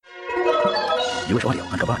Jewish audio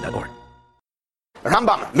on Chabad.org.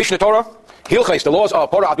 Rambam, Mishnah Torah, Hilchos, the laws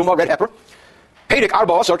of Parah, Adumah, red heifer. Perek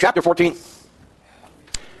Arba, or chapter 14.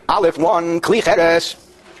 Aleph 1, Kli Cheres.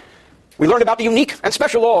 We learned about the unique and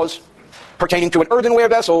special laws pertaining to an earthenware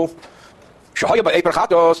vessel. Shahaya ba'eper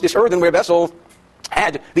chatos, this earthenware vessel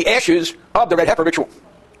had the ashes of the red heifer ritual.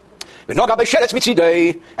 And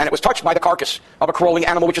it was touched by the carcass of a crawling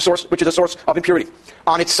animal, which is a source of impurity.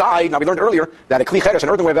 On its side, now we learned earlier that a kli cheres, an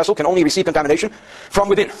earthenware vessel, can only receive contamination from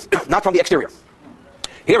within, not from the exterior.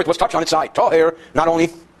 Here it was touched on its side. Tahir, not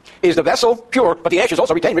only is the vessel pure, but the ashes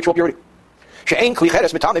also retain ritual purity. She'ein kli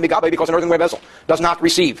cheres mitame migabe, because an earthenware vessel does not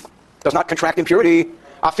contract impurity,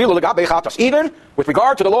 afilu legabe chatos, even with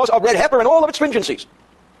regard to the laws of red heifer and all of its stringencies.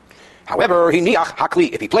 However, he niach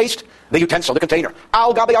hakli, if he placed the utensil, the container,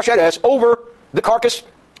 al gabe asheres, over the carcass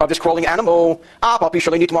of this crawling animal,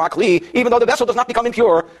 even though the vessel does not become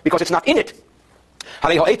impure because it's not in it.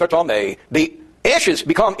 The ashes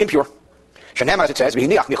become impure. As it says,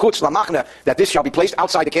 that this shall be placed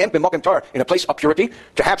outside the camp in a place of purity.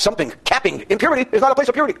 To have something capping impurity is not a place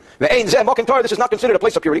of purity. This is not considered a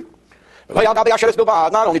place of purity.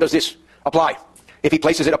 Not only does this apply if he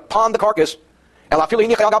places it upon the carcass,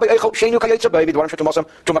 even if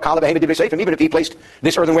he placed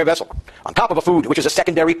this earthenware vessel on top of a food which is a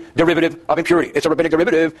secondary derivative of impurity, it's a rabbinic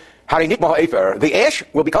derivative, the ash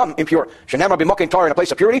will become impure. In a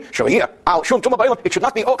place of purity, it should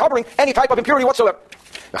not be covering any type of impurity whatsoever.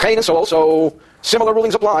 And so also similar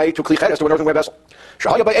rulings apply to kli cheres, to an earthenware vessel,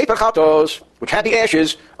 which had the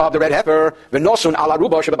ashes of the red heifer.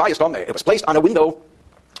 It was placed on a window.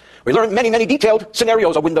 We learned many detailed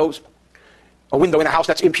scenarios of windows. A window in a house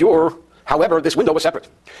that's impure. However, this window was separate.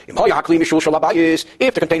 If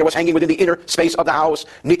the container was hanging within the inner space of the house,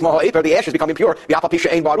 the ashes become impure.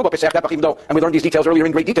 And we learned these details earlier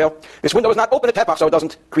in great detail. This window is not open at tefach, so it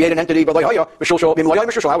doesn't create an entity. However, if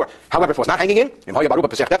it was not hanging in, if it has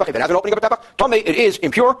an opening of a tefach, it is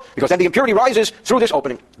impure, because then the impurity rises through this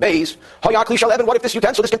opening. What if this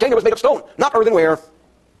utensil, this container, was made of stone, not earthenware,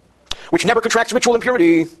 which never contracts ritual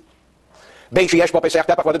impurity?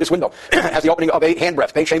 Whether this window has the opening of a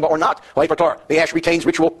handbreadth, or not, the ash retains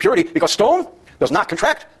ritual purity, because stone does not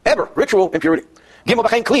contract ever ritual impurity.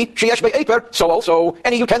 So also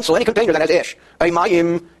any utensil, any container that has ash,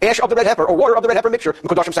 ash of the red heifer or water of the red heifer mixture,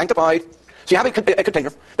 sanctified. So you have a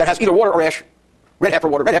container that has either water or ash, red heifer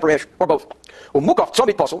water, red heifer ash, or both.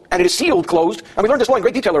 And it is sealed, closed, and we learned this law in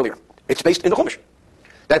great detail earlier. It's based in the Chumash.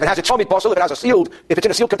 That if it has its tzomit puzzle, if it's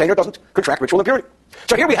in a sealed container, it doesn't contract ritual impurity.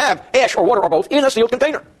 So here we have ash or water or both in a sealed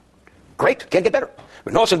container. Great, can't get better.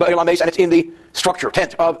 And it's in the structure,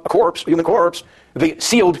 tent of a corpse, a human corpse. The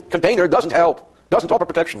sealed container doesn't help, doesn't offer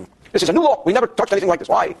protection. This is a new law. We never touched anything like this.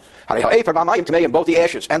 Why? Both the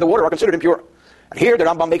ashes and the water are considered impure. And here the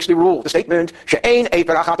Rambam makes the rule, the statement,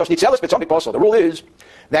 the rule is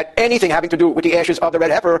that anything having to do with the ashes of the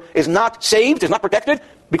red heifer is not saved, is not protected,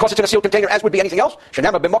 because it's in a sealed container, as would be anything else. It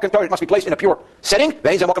must be placed in a pure setting.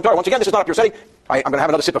 Once again, this is not a pure setting. I'm going to have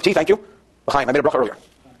another sip of tea, thank you. I made a bracha earlier.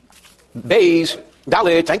 Beis,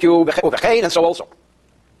 Dalit, thank you, and so also.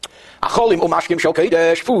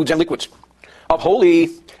 Foods and liquids of holy,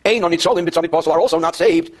 are also not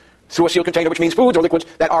saved through a sealed container, which means foods or liquids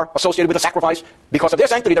that are associated with a sacrifice. Because of their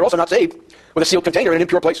sanctity, they're also not saved with a sealed container in an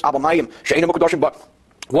impure place. But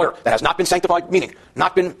water that has not been sanctified, meaning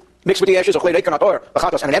not been mixed with the ashes of and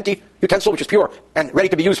an empty utensil which is pure and ready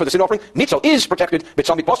to be used for the sin offering, nitzo is protected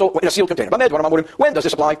in a sealed container. When does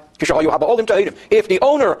this apply? If the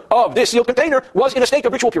owner of this sealed container was in a state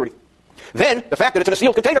of ritual purity, then the fact that it's in a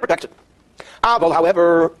sealed container protects it.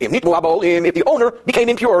 However, if the owner became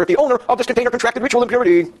impure, if the owner of this container contracted ritual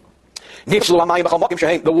impurity,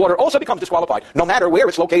 the water also becomes disqualified, no matter where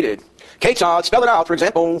it's located. Ketzad, spell it out, for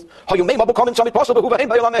example.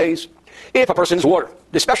 If a person's water,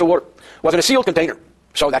 this special water, was in a sealed container,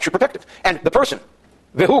 so that should protect it. And the person,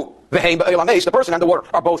 the person and the water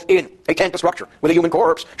are both in a tent structure with a human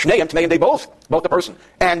corpse. They both the person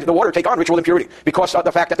and the water take on ritual impurity. Because of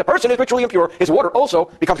the fact that the person is ritually impure, his water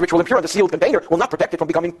also becomes ritual impure, and the sealed container will not protect it from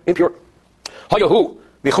becoming impure.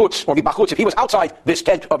 If he was outside this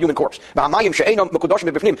tent of human corpse, and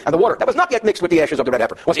the water that was not yet mixed with the ashes of the red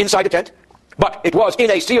heifer was inside the tent, but it was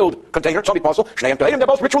in a sealed container, they're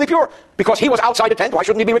both ritually pure. Because he was outside the tent, why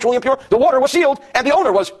shouldn't he be ritually impure? The water was sealed, and the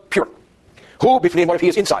owner was pure. What if he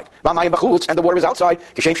is inside? And the water is outside.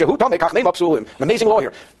 An amazing law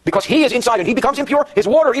here. Because he is inside and he becomes impure, his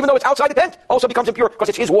water, even though it's outside the tent, also becomes impure because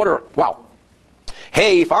it's his water. Wow.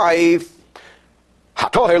 Hey, 5.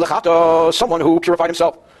 Someone who purified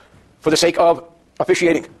himself for the sake of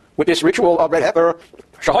officiating with this ritual of red heifer.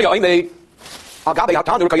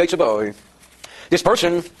 This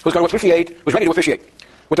person who's going to officiate, who's ready to officiate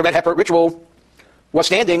with the red heifer ritual, was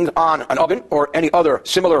standing on an oven or any other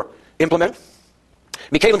similar implement.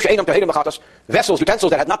 Vessels, utensils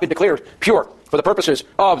that had not been declared pure for the purposes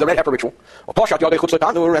of the red heifer ritual.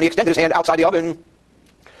 And he extended his hand outside the oven.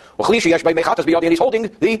 And he's holding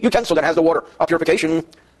the utensil that has the water of purification.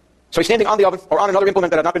 So he's standing on the oven or on another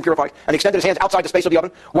implement that had not been purified, and he extended his hands outside the space of the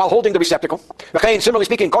oven while holding the receptacle. Similarly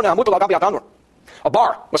speaking, a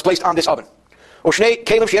bar was placed on this oven. And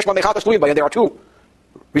there are two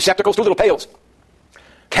receptacles, two little pails,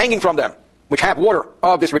 hanging from them, which have water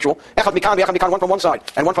of this ritual. One from one side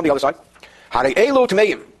and one from the other side.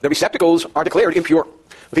 The receptacles are declared impure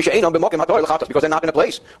because they're not in a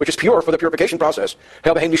place which is pure for the purification process.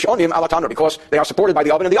 Because they are supported by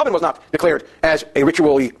the oven, and the oven was not declared as a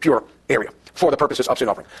ritually pure area for the purposes of sin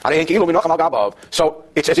offering. So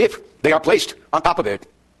it's as if they are placed on top of it.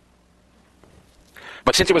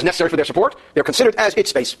 But since it was necessary for their support, they're considered as its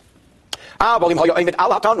space. But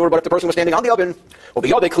if the person was standing on the oven, and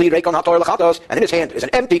in his hand is an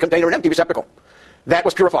empty container, an empty receptacle that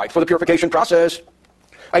was purified for the purification process,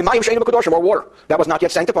 or water that was not yet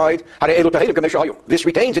sanctified, this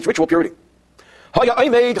retains its ritual purity.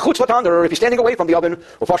 If he's standing away from the oven,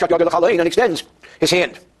 and extends his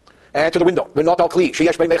hand to the window, and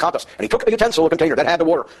he took a utensil, a container that had the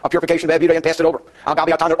water of purification, and passed it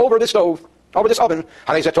over this stove, over this oven,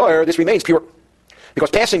 this remains pure. Because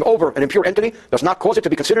passing over an impure entity does not cause it to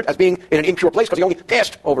be considered as being in an impure place, because he only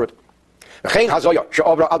passed over it. So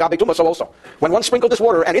also, when one sprinkled this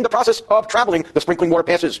water, and in the process of traveling, the sprinkling water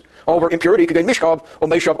passes over impurity, like a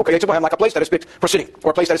place that is fit for sitting, or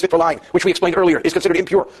a place that is fit for lying, which we explained earlier is considered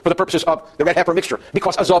impure for the purposes of the red heifer mixture,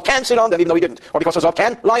 because a zav can sit on them even though he didn't, or because a zav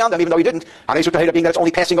can lie on them even though he didn't. Being that it's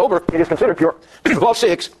only passing over, it is considered pure. Clause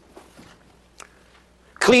 6.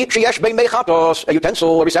 A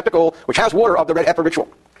utensil, a receptacle, which has water of the red heifer ritual.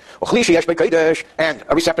 And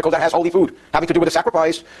a receptacle that has holy food, having to do with a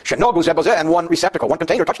sacrifice. And one receptacle, one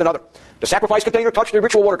container touched another. The sacrifice container touched the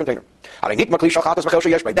ritual water container.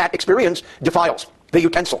 That experience defiles the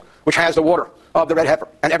utensil, which has the water of the red heifer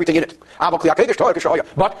and everything in it.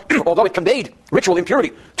 But although it conveyed ritual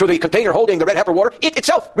impurity to the container holding the red heifer water, it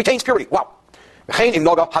itself retains purity. Wow.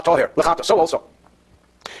 So also,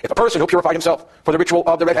 if a person who purified himself for the ritual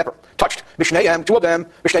of the red heifer touched two of them,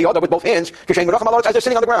 with both hands, as they're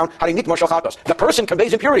sitting on the ground, the person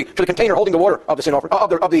conveys impurity to the container holding the water of the sin offering, of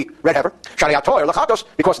the red heifer,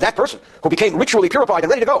 because that person who became ritually purified and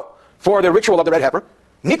ready to go for the ritual of the red heifer,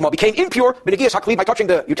 became impure by touching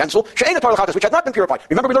the utensil, which has not been purified.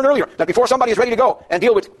 Remember, we learned earlier that before somebody is ready to go and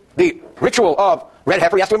deal with the ritual of red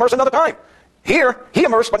heifer, he has to immerse another time. Here, he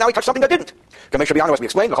immersed, but now he touched something that didn't. As we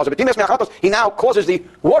explained, he now causes the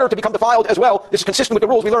water to become defiled as well. This is consistent with the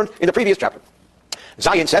rules we learned in the previous chapter.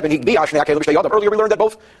 Zayin 7, earlier we learned that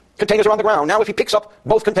both containers are on the ground. Now if he picks up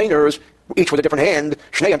both containers, each with a different hand,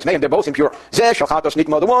 they're both impure.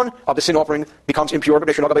 The one of the sin offering becomes impure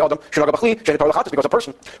because a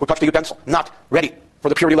person who touched the utensil, not ready for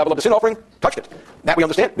the purity level of the sin offering, touched it. That we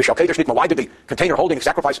understand. Why did the container holding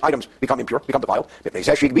sacrifice items become impure, become defiled?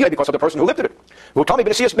 Because of the person who lifted it. We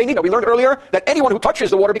learned earlier that anyone who touches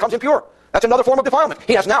the water becomes impure. That's another form of defilement.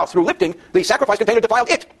 He has now, through lifting the sacrifice container, defiled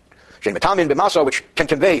it. Which can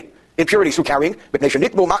convey impurities through carrying,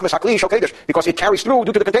 because it carries through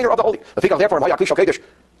due to the container of the holy.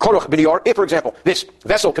 If, for example, this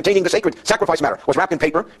vessel containing the sacred sacrifice matter was wrapped in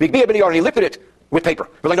paper, and he lifted it with paper,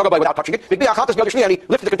 without touching it, and he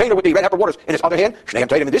lifted the container with the red heifer waters in his other hand,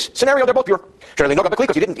 in this scenario they're both pure.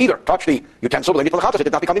 Because he didn't either touch the utensil, it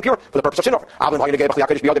did not become impure for the purpose of sin offering.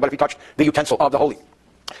 But if he touched the utensil of the holy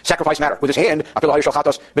sacrifice matter with his hand,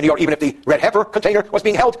 even if the red heifer container was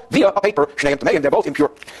being held via a paper, they're both impure.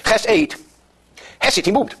 Ches 8. Hesit,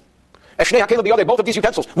 he moved. Both of these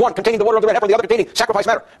utensils, one containing the water of the red heifer, the other containing sacrifice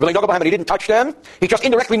matter. And he didn't touch them, he just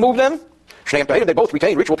indirectly moved them. They both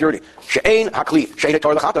retain ritual purity.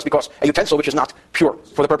 Because a utensil which is not pure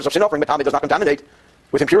for the purpose of sin offering, does not contaminate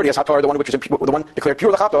with impurity as hatar, the one which is the one declared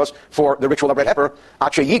pure lechatos for the ritual of red heifer,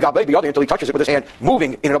 until he touches it with his hand,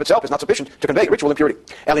 moving in and of itself is not sufficient to convey ritual impurity.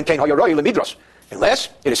 Unless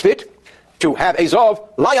it is fit to have a zav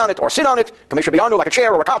lie on it or sit on it, like a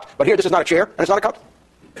chair or a cot. But here this is not a chair and it's not a cot.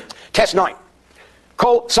 Test 9.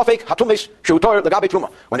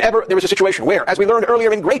 Whenever there is a situation where, as we learned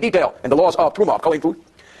earlier in great detail in the laws of Truma, of Kohen food,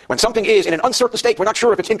 when something is in an uncertain state, we're not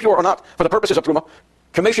sure if it's impure or not for the purposes of Truma,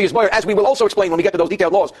 as we will also explain when we get to those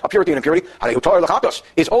detailed laws of purity and impurity,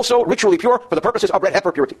 is also ritually pure for the purposes of red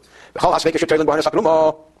heifer purity.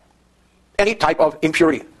 Any type of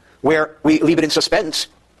impurity where we leave it in suspense,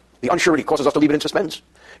 the unsurety causes us to leave it in suspense.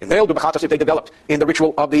 If they developed in the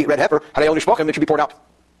ritual of the red heifer, it should be poured out.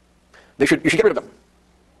 You should get rid of them.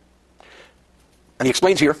 And he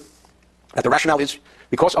explains here that the rationale is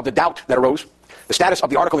because of the doubt that arose, the status of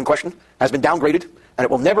the article in question has been downgraded, and it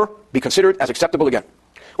will never be considered as acceptable again.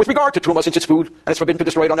 With regard to Truma, since it's food, and it's forbidden to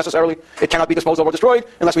destroy it unnecessarily, it cannot be disposed of or destroyed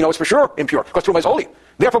unless we know it's for sure impure, because Truma is holy.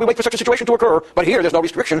 Therefore, we wait for such a situation to occur, but here there's no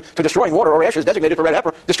restriction to destroying water or ashes designated for red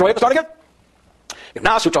heifer. Destroy it and start again.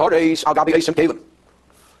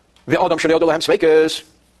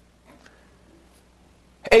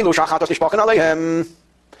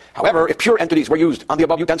 However, if pure entities were used on the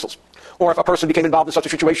above utensils, or if a person became involved in such a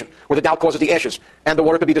situation where the doubt causes the ashes and the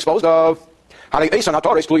water to be disposed of, so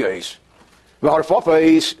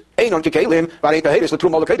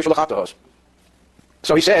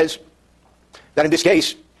he says that in this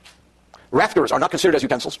case, rafters are not considered as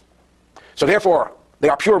utensils. So therefore, they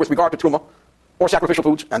are pure with regard to truma, or sacrificial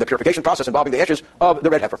foods, and the purification process involving the ashes of the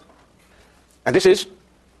red heifer. And this is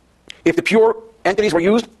if the pure entities were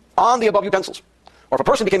used on the above utensils, or if a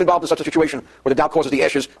person became involved in such a situation where the doubt causes the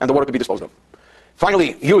ashes and the water to be disposed of.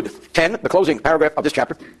 Finally, Yud 10, the closing paragraph of this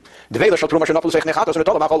chapter.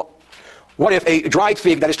 What if a dried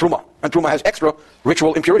fig that is truma, and truma has extra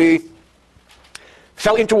ritual impurity,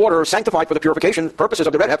 fell into water sanctified for the purification purposes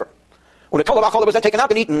of the red heifer? When the was then taken out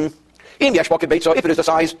and eaten, if it is the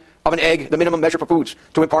size of an egg, the minimum measure for foods,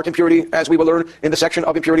 to impart impurity, as we will learn in the section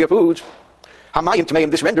of impurity of foods,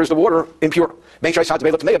 this renders the water impure.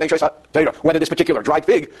 Whether this particular dried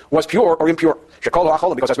fig was pure or impure.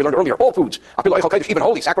 Because as we learned earlier, all foods, even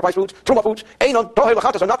holy sacrifice foods, truma foods,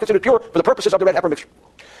 are not considered pure for the purposes of the red heifer mixture.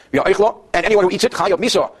 And anyone who eats it,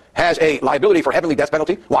 has a liability for heavenly death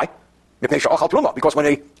penalty. Why? Because when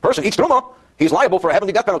a person eats truma, he's liable for a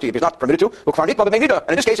heavenly death penalty if he's not permitted to. And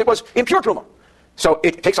in this case, it was impure truma. So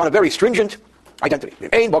it takes on a very stringent identity.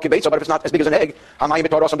 But if it's not as big as an egg, the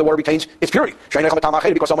water retains its purity.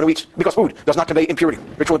 Because someone who eats, because food does not convey impurity,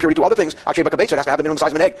 ritual impurity to other things, it has to have the minimum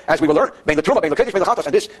size of an egg, as we will learn. And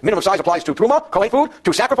this minimum size applies to truma, kohen food,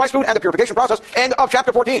 to sacrifice food, and the purification process. End of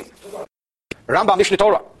chapter 14. Rambam Mishneh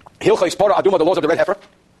Torah, Hilchos Parah Adumah, the laws of the red heifer.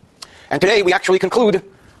 And today we actually conclude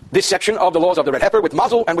this section of the laws of the red heifer with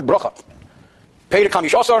mazel and with bracha. Perek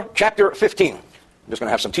Hamishasar, chapter 15. I'm just going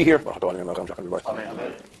to have some tea here.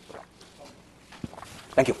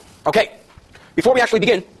 Thank you. Okay. Before we actually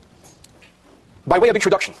begin, by way of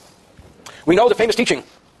introduction, we know the famous teaching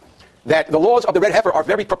that the laws of the red heifer are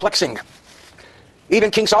very perplexing.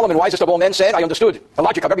 Even King Solomon, wisest of all men, said, I understood the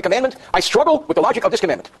logic of every commandment. I struggle with the logic of this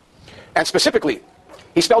commandment. And specifically,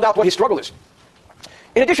 he spelled out what his struggle is.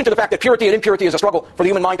 In addition to the fact that purity and impurity is a struggle for the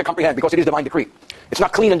human mind to comprehend, because it is divine decree. It's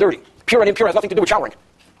not clean and dirty. Pure and impure has nothing to do with showering.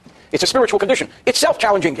 It's a spiritual condition. It's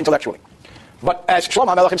self-challenging intellectually. But as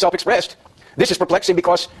Shlomo HaMelech himself expressed, this is perplexing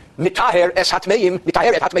because mitaher es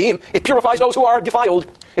hatmeim, it purifies those who are defiled.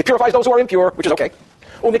 It purifies those who are impure, which is okay.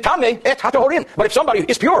 Umitame et hatahorim. But if somebody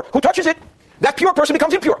is pure, who touches it, that pure person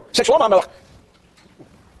becomes impure. Said Shlomo HaMelech.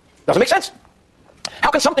 Doesn't make sense. How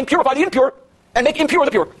can something purify the impure and make impure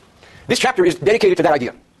the pure? This chapter is dedicated to that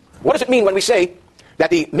idea. What does it mean when we say that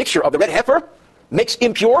the mixture of the red heifer makes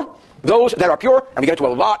impure those that are pure? And we get into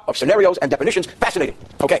a lot of scenarios and definitions. Fascinating.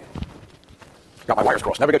 Okay. Got my wires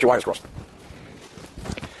crossed. Never get your wires crossed.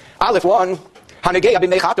 Aleph 1.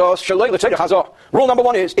 Rule number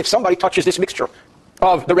 1 is, if somebody touches this mixture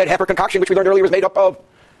of the red heifer concoction, which we learned earlier is made up of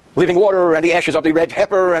living water and the ashes of the red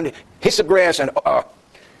heifer and hyssop grass and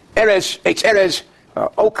erez,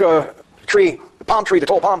 oak tree, the palm tree, the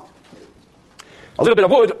tall palm, a little bit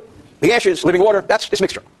of wood, the ashes, living water, that's this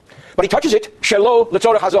mixture. But he touches it, shelo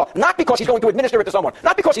l'tzorech hazah, not because he's going to administer it to someone,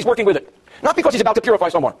 not because he's working with it, not because he's about to purify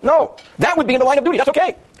someone. No, that would be in the line of duty, that's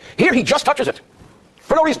okay. Here he just touches it,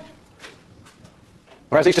 for no reason.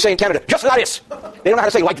 Or as they used to say in Canada, just like this. They don't know how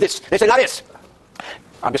to say like this, they say like this.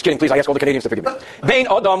 I'm just kidding, please, I ask all the Canadians to forgive me. Bein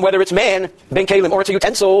Adam, whether it's man, bein kalim, or it's a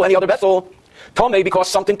utensil, any other vessel, Tomei, because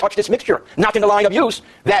something touched this mixture, not in the line of use,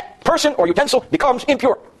 that person or utensil becomes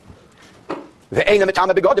impure.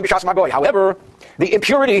 However, the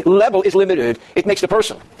impurity level is limited. It makes the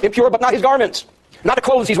person impure, but not his garments, not the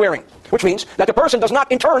clothes he's wearing, which means that the person does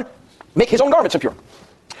not, in turn, make his own garments impure.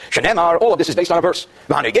 All of this is based on a verse.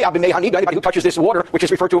 Anybody who touches this water, which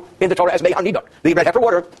is referred to in the Torah as mei hanida, the red heifer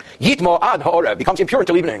water, yitmo ad ha'orev, becomes impure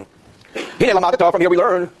until evening. From here we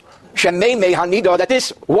learn that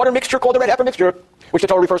this water mixture called the red heifer mixture, which the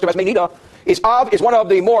Torah refers to as mei nida, is one of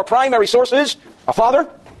the more primary sources, a father,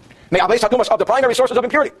 of the primary sources of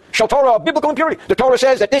impurity. Shel Torah, biblical impurity. The Torah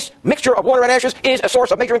says that this mixture of water and ashes is a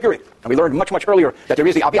source of major impurity. And we learned much earlier that there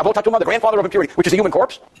is the Avot HaTumah, the grandfather of impurity, which is the human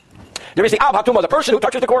corpse. There is the Av HaTumah, the person who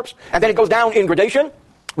touches the corpse. And then it goes down in gradation.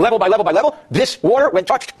 level by level by level, this water, when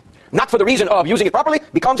touched, not for the reason of using it properly,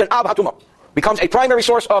 becomes an av hatumah, becomes a primary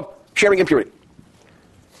source of sharing impurity.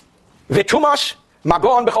 V'tumas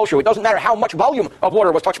magon b'choshu. It doesn't matter how much volume of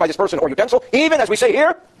water was touched by this person or utensil, even as we say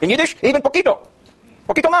here in Yiddish, even poquito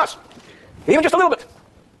mas, even just a little bit,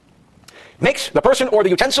 makes the person or the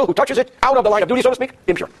utensil who touches it out of the line of duty, so to speak,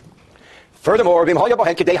 impure. Furthermore,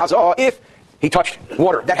 if he touched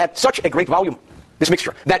water that had such a great volume, this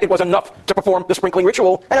mixture, that it was enough to perform the sprinkling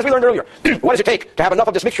ritual. And as we learned earlier, what does it take to have enough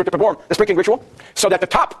of this mixture to perform the sprinkling ritual? So that the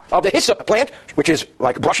top of the hyssop plant, which is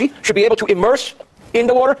like brushy, should be able to immerse in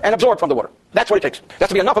the water and absorb from the water. That's what it takes. There has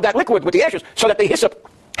to be enough of that liquid with the ashes so that the hyssop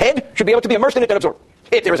head should be able to be immersed in it and absorb.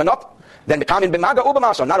 If there is enough, then mitamin b'maga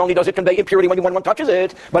ubamasa. Not only does it convey impurity when one touches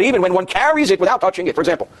it, but even when one carries it without touching it. For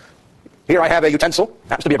example, here I have a utensil,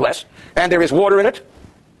 happens to be a glass, and there is water in it,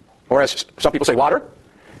 or as some people say, water.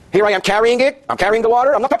 Here I am carrying it, I'm carrying the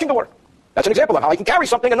water, I'm not touching the water. That's an example of how I can carry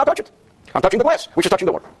something and not touch it. I'm touching the glass, which is touching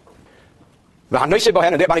the water. And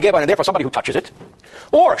therefore somebody who touches it,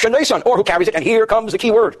 or who carries it, and here comes the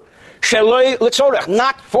key word,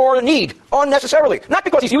 not for need, unnecessarily, not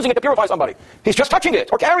because he's using it to purify somebody. He's just touching it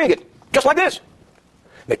or carrying it, just like this.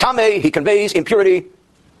 Metame, he conveys impurity,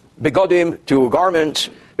 begodim, to garments,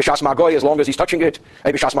 b'shas magoy, as long as he's touching it,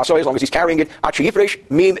 b'shas masoy, as long as he's carrying it,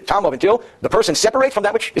 mim tamov, until the person separates from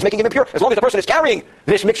that which is making him impure. As long as the person is carrying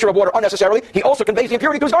this mixture of water unnecessarily, he also conveys the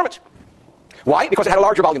impurity to his garments. Why? Because it had a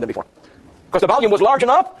larger volume than before. Because the volume was large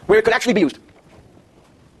enough where it could actually be used.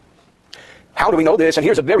 How do we know this? And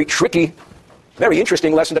here's a very tricky, very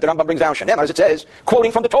interesting lesson that the Rambam brings down. As it says,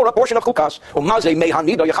 quoting from the Torah portion of Chukas,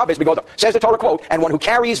 says the Torah quote, and one who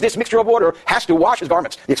carries this mixture of water has to wash his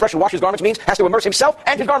garments. The expression wash his garments means has to immerse himself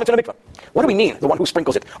and his garments in a mikvah. What do we mean, the one who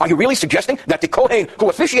sprinkles it? Are you really suggesting that the Kohen who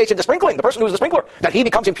officiates in the sprinkling, the person who is the sprinkler, that he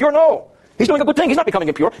becomes impure? No. He's doing a good thing. He's not becoming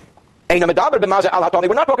impure. We're not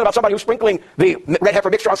talking about somebody who's sprinkling the red heifer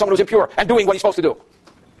mixture on someone who's impure and doing what he's supposed to do.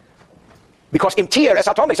 Because imtir es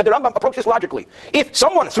hatome, said the Rambam, approach this logically. If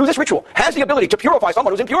someone, through this ritual, has the ability to purify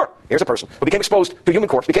someone who's impure, here's a person who became exposed to human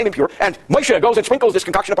corpse, became impure, and Moshe goes and sprinkles this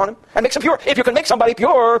concoction upon him and makes him pure. If you can make somebody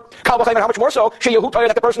pure, how much more so,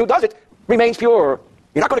 that the person who does it remains pure.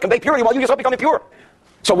 You're not going to convey purity while you yourself become impure.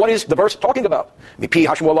 So what is the verse talking about?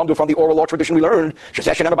 From the oral law tradition we learned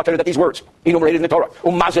that these words enumerated in the Torah, the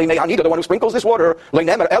one who sprinkles this water,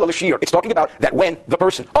 it's talking about that when the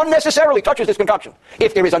person unnecessarily touches this concoction,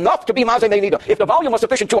 if there is enough to be mazeh me'anida, if the volume was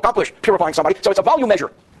sufficient to accomplish purifying somebody, so it's a volume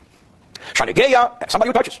measure. Somebody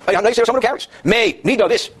who touches, someone who carries, nida,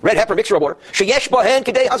 this red heifer mixture of water,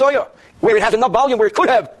 where it has enough volume where it could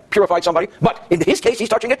have purified somebody, but in his case he's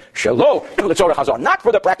touching it not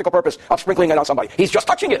for the practical purpose of sprinkling it on somebody. He's just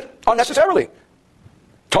touching it unnecessarily.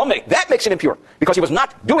 Tome, that makes him impure because he was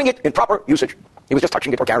not doing it in proper usage. He was just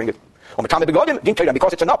touching it or carrying it.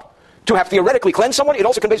 Because it's enough to have theoretically cleansed someone, it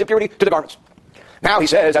also conveys impurity to the garments. Now he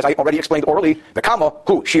says, as I already explained orally, the kama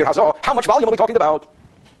hu shir hazah. How much volume are we talking about?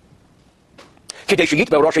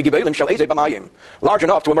 Large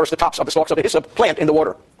enough to immerse the tops of the stalks of the hyssop plant in the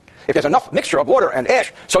water. If there's enough mixture of water and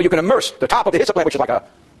ash so you can immerse the top of the hyssop plant, which is like a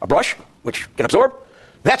brush, which can absorb,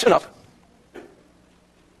 that's enough.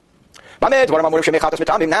 Now the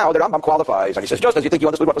Rambam qualifies, and he says, just as you think you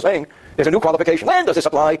understood what we're saying, there's a new qualification. When does this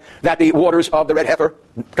apply? That the waters of the red heifer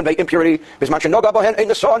convey impurity. If you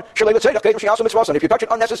touch it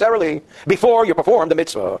unnecessarily before you perform the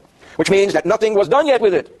mitzvah, which means that nothing was done yet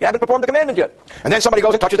with it. You haven't performed the commandment yet. And then somebody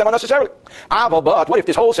goes and touches them unnecessarily. But what if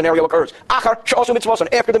this whole scenario occurs after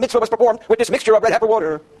the mitzvah was performed with this mixture of red heifer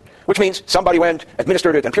water? Which means somebody went,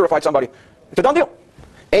 administered it, and purified somebody. It's a done deal.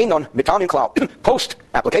 Einon mitamin klal.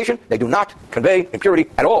 Post-application, they do not convey impurity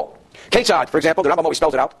at all. Ketzad, for example, the Rambam always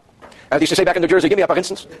spells it out. As they used to say back in New Jersey, give me a for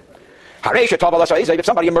instance. If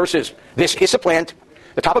somebody immerses this hyssop plant,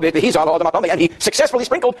 the top of it, and he successfully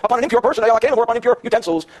sprinkled upon an impure person, or upon impure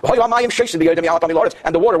utensils, and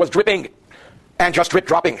the water was dripping, and just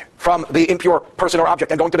dropping from the impure person or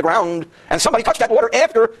object and going to the ground, and somebody touched that water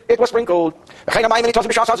after it was sprinkled.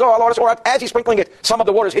 Or as he's sprinkling it, some of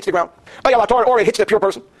the waters hits the ground, or it hits the pure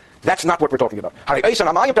person. That's not what we're talking about.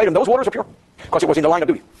 Those waters are pure, because it was in the line of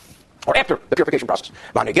duty, or after the purification process.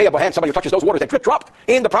 Somebody who touches those waters that dropped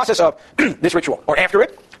in the process of this ritual, or after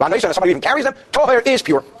it, somebody even carries them, toher is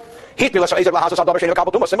pure.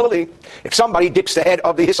 Similarly, if somebody dips the head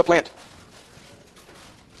of the hyssop plant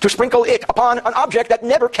to sprinkle it upon an object that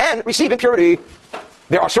never can receive impurity,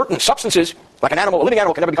 there are certain substances, like a living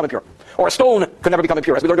animal can never become impure, or a stone can never become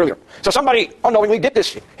impure, as we learned earlier. So somebody unknowingly dipped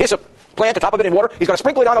this hyssop plant, the top of it in water, he's going to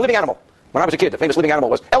sprinkle it on a living animal. When I was a kid, the famous living animal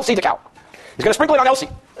was Elsie the cow. He's going to sprinkle it on Elsie.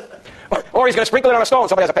 Or he's going to sprinkle it on a stone.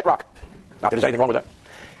 Somebody has a pet rock. Not that there's anything wrong with that.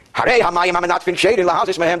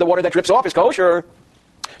 The water that drips off is kosher.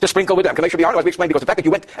 To sprinkle with them. As we explained, because the fact that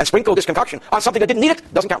you went and sprinkled this concoction on something that didn't need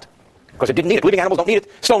it doesn't count. Because it didn't need it. Living animals don't need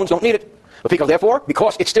it. Stones don't need it. Therefore,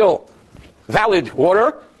 because it's still valid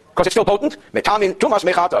water, because it's still potent,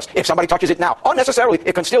 if somebody touches it now, unnecessarily,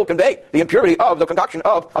 it can still convey the impurity of the concoction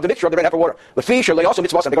of the mixture of the red heifer water.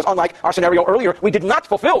 Because unlike our scenario earlier, we did not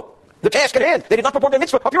fulfill the task at hand. They did not perform the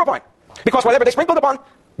mitzvah of purifying. Because whatever they sprinkled upon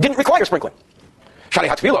didn't require sprinkling.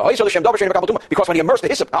 Because when he immersed the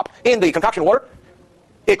hyssop up in the concoction water,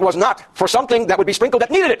 it was not for something that would be sprinkled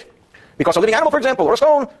that needed it. Because a living animal, for example, or a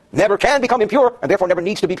stone, never can become impure, and therefore never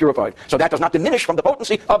needs to be purified. So that does not diminish from the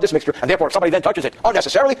potency of this mixture, and therefore if somebody then touches it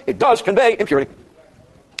unnecessarily, it does convey impurity.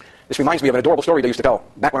 This reminds me of an adorable story they used to tell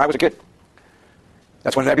back when I was a kid.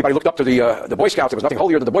 That's when everybody looked up to the Boy Scouts. There was nothing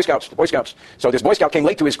holier than the Boy Scouts. So this Boy Scout came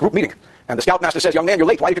late to his group meeting, and the Scoutmaster says, "Young man, you're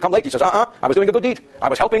late. Why did you come late?" He says, I was doing a good deed. I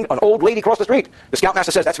was helping an old lady cross the street." The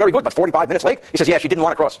Scoutmaster says, "That's very good, but 45 minutes late?" He says, "Yeah, she didn't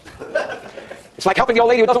want to cross." It's like helping the old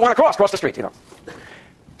lady who doesn't want to cross the street,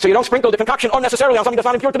 So you don't sprinkle the concoction unnecessarily on something that's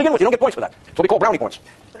not impure to begin with. You don't get points for that. It's what we call brownie points.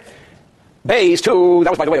 Bays 2, that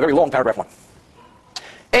was, by the way, a very long paragraph 1.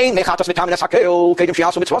 The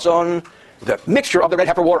mixture of the red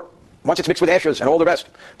heifer water, once it's mixed with ashes and all the rest,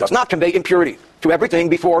 does not convey impurity to everything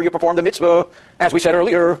before you perform the mitzvah. As we said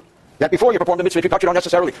earlier, that before you perform the mitzvah, if you touch it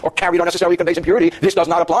unnecessarily or carry it unnecessarily, it conveys impurity. This does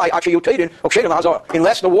not apply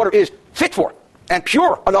unless the water is fit for it and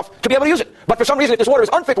pure enough to be able to use it. But for some reason, if this water is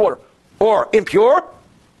unfit water or impure,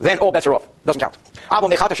 then all bets are off. Doesn't count.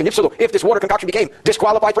 If this water concoction became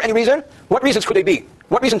disqualified for any reason, what reasons could they be?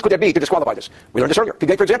 What reasons could there be to disqualify this? We learned this earlier.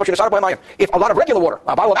 For example, if a lot of regular water,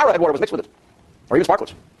 a bottle of arrowhead water was mixed with it, or even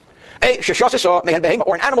sparklets, or an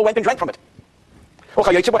animal went and drank from it, or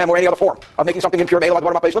any other form of making something impure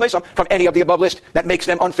from any of the above list that makes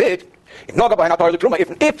them unfit.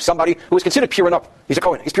 If somebody who is considered pure enough, he's a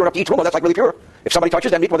Kohen, he's pure enough to eat truma, that's like really pure. If somebody touches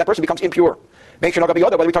them, that person becomes impure.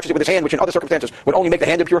 Whether he touches it with his hand, which in other circumstances would only make the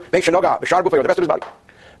hand impure, or the rest of his body.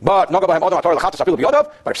 But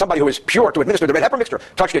if somebody who is pure to administer the red heifer mixture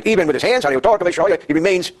touched it even with his hands, he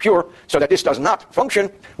remains pure, so that this does not function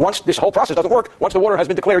once this whole process doesn't work, once the water has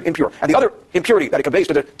been declared impure. And the other impurity that it conveys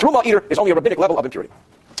to the truma eater is only a rabbinic level of impurity.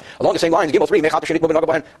 Along the same lines, Gimel 3,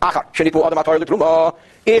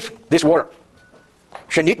 if this water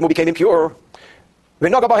became impure,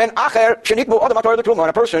 and a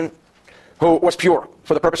person who was pure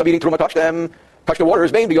for the purpose of eating truma touched the water,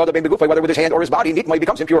 whether with his hand or his body, he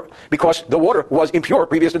becomes impure, because the water was impure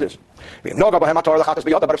previous to this. But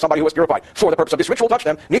if somebody who was purified for the purpose of this ritual touched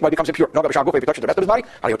them, he becomes impure. If he touches the rest of his body,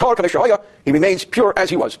 he remains pure as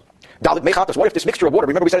he was. What if this mixture of water,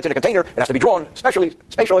 remember we said it's in a container, it has to be drawn, spatial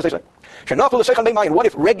as they say. What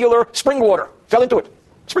if regular spring water fell into it?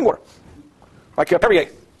 Spring water. Like Perrier.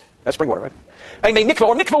 That's spring water, right? And may mikvah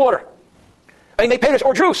or mikvah water. And may pears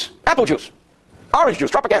or juice, apple juice, orange juice,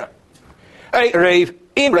 Tropicana. So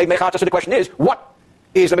the question is, what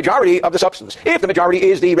is the majority of the substance? If the majority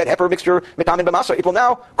is the red heifer mixture, metamin b'masa, it will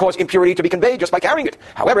now cause impurity to be conveyed just by carrying it.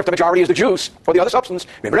 However, if the majority is the juice or the other substance,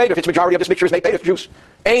 if its majority of this mixture is made juice,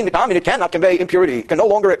 metamin, it cannot convey impurity, can no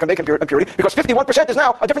longer convey impurity, because 51% is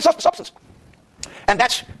now a different substance. And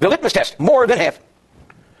that's the litmus test, more than half.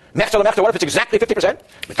 What if it's exactly 50%?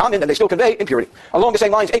 Metamin, then they still convey impurity. Along the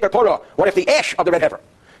same lines, Parah, what if the ash of the red heifer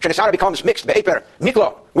becomes mixed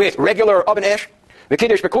mikla with regular oven ash,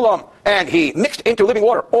 and he mixed into living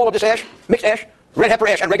water all of this ash, mixed ash, red heifer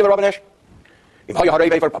ash and regular oven ash?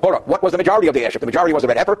 What was the majority of the ash? If the majority was the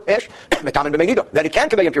red heifer ash, then it can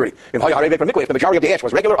convey impurity. If the majority of the ash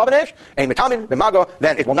was regular oven ash, and then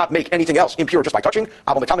it will not make anything else impure just by touching,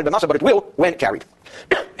 but it will when carried.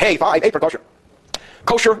 Hey, 5, for kosher.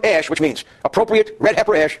 Kosher ash, which means appropriate red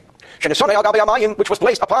heifer ash, which was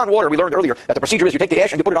placed upon water. We learned earlier that the procedure is you take the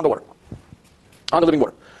ash and you put it on the water, on the living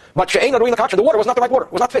water. But the water was not the right water,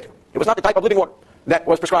 was not fit. It was not the type of living water that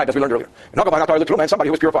was prescribed, as we learned earlier. And somebody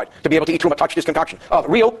who was purified to be able to eat truma touched this concoction of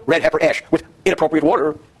real red heifer ash with inappropriate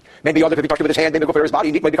water. Maybe if he touched it with his hand, maybe go for his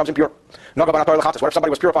body, maybe becomes impure. What if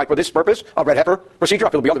somebody was purified for this purpose of red heifer procedure?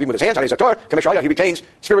 Even with his hands, he retains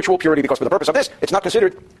spiritual purity, because for the purpose of this, it's not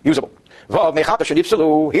considered usable.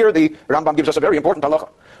 Here the Rambam gives us a very important halacha.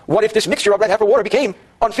 What if this mixture of red heifer water became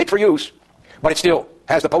unfit for use, but it still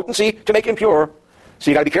has the potency to make impure?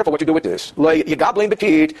 So you got to be careful what you do with this. It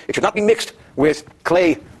should not be mixed with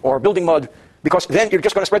clay or building mud, because then you're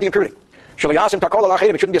just going to spread the impurity. It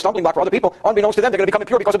shouldn't be a stumbling block for other people. Unbeknownst to them, they're going to become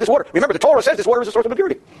impure because of this water. Remember, the Torah says this water is a source of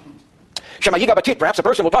impurity. Perhaps a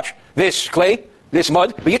person will touch this clay, this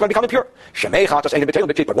mud, but become impure.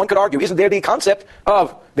 But one could argue, isn't there the concept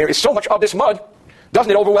of there is so much of this mud,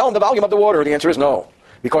 doesn't it overwhelm the volume of the water? The answer is no.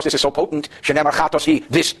 because this is so potent, shenemar chatos hi,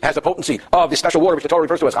 this has the potency of this special water which the Torah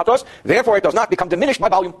refers to as chatos, therefore it does not become diminished by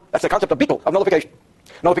volume. That's the concept of bittul, of nullification.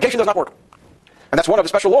 Nullification does not work. And that's one of the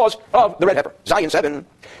special laws of the red heifer. Zion 7.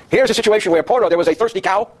 Here's a situation where Parah, there was a thirsty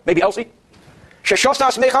cow, maybe Elsie,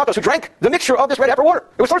 sheshostas mechatos, who drank the mixture of this red heifer water.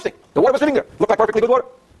 It was thirsty. The water was sitting there. Looked like perfectly good water,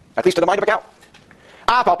 at least to the mind of a cow.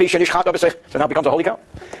 So now it becomes a holy cow.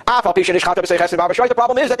 The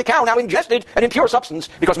problem is that the cow now ingested an impure substance,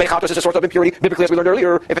 because mechatos is a source of impurity. Biblically, as we learned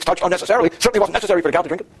earlier, if it's touched unnecessarily, certainly wasn't necessary for the cow to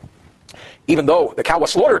drink it. Even though the cow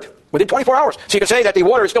was slaughtered within 24 hours. So you can say that the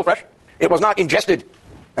water is still fresh. It was not ingested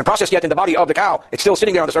and processed yet in the body of the cow. It's still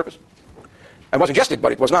sitting there on the surface. It was ingested,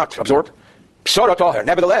 but it was not absorbed.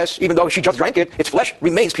 Nevertheless, even though she just drank it, its flesh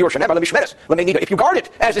remains pure. If you guard it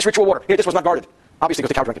as this ritual water, here this was not guarded, obviously because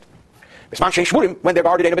the cow drank it. When they're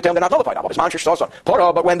guarded, they're not nullified.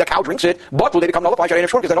 But when the cow drinks it, but will they become nullified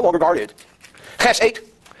because they're no longer guarded. Ches 8.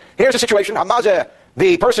 Here's a situation.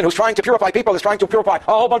 The person who's trying to purify people is trying to purify a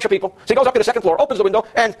whole bunch of people. So he goes up to the second floor, opens the window,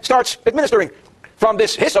 and starts administering from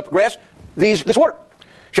this hyssop grass this water.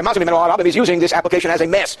 He's using this application as a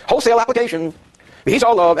mass, wholesale application. He's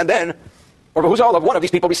all of, and then, or who's all of, one of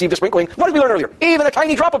these people received the sprinkling. What did we learn earlier? Even a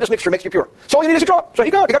tiny drop of this mixture makes you pure. So all you need is a drop. So he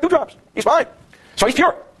got 2 drops. He's fine. So he's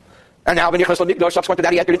pure. And now, when subsequent to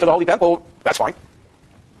that, he entered into the holy temple. That's fine.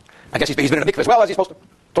 I guess he's been in a mikveh as well as he's supposed to.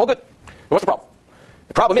 It's all good. But what's the problem?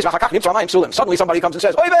 The problem is, suddenly somebody comes and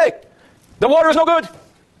says, Oy vey, the water is no good.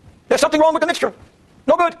 There's something wrong with the mixture.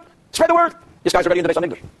 No good. Spread the word. This guy's already in the Beis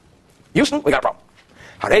HaMikdash. Houston, we got a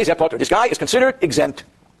problem. This guy is considered exempt.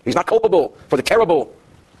 He's not culpable for the terrible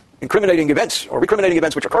incriminating events or recriminating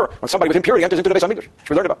events which occur when somebody with impurity enters into the Beis HaMikdash, which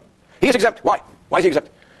we learned about. He is exempt. Why? Why is he exempt?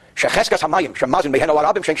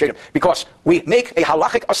 Because we make a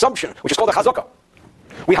halachic assumption, which is called a chazakah.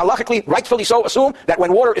 We halachically, rightfully so, assume that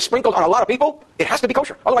when water is sprinkled on a lot of people, it has to be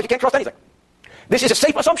kosher. Otherwise, you can't trust anything. This is a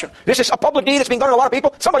safe assumption. This is a public deed that's being done on a lot of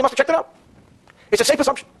people. Somebody must have checked it out. It's a safe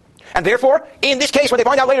assumption. And therefore, in this case, when they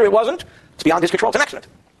find out later it wasn't, it's beyond his control. It's an accident.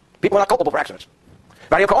 People are not culpable for accidents.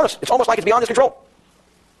 It's almost like it's beyond his control.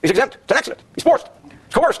 He's exempt. It's an accident. He's forced.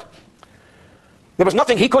 He's coerced. There was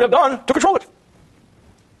nothing he could have done to control it.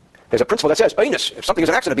 There's a principle that says, if something is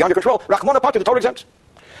an accident beyond your control, the Torah exempts.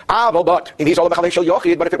 But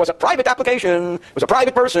if it was a private application, it was a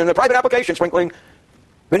private person, a private application sprinkling,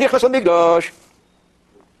 I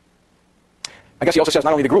guess he also says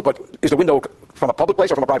not only the group, but is the window from a public place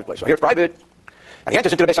or from a private place? So here it's private. And he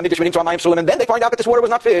enters into the Beis HaMikdash, and then they find out that this water was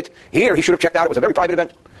not fit. Here he should have checked out. It was a very private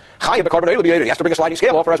event. He has to bring a sliding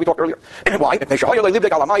scale offer, as we talked earlier. And why? Because he should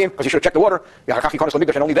have checked the water.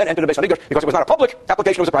 And only then entered the Beis HaMikdash, because it was not a public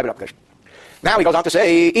application, it was a private application. Now he goes on to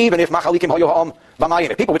say, even if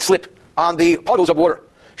people would slip on the puddles of water,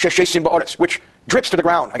 which drips to the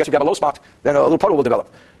ground. I guess if you have a low spot, then a little puddle will develop.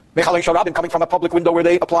 Coming from a public window where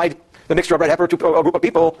they applied the mixture of red heifer to a group of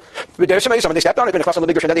people. There's somebody stepped on it, and then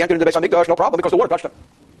they entered into the Beis HaMikdash, no problem, because the water touched them.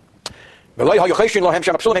 They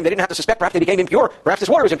didn't have to suspect, perhaps they became impure, perhaps this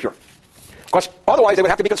water is impure. Because otherwise they would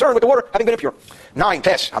have to be concerned with the water having been impure. 9.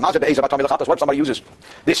 What if somebody uses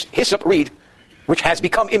this hyssop reed, which has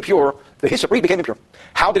become impure? The hyssop reed became impure.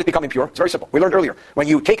 How did it become impure? It's very simple. We learned earlier. When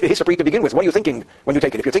you take the hyssop reed to begin with, what are you thinking when you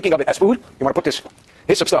take it? If you're thinking of it as food, you want to put this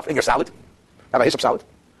hyssop stuff in your salad. Have a hyssop salad.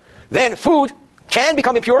 Then food can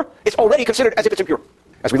become impure. It's already considered as if it's impure.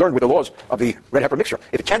 As we learned with the laws of the red heifer mixture.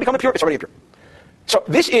 If it can become impure, it's already impure. So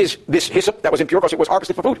this is this hyssop that was impure because it was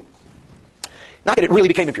harvested for food. Not that it really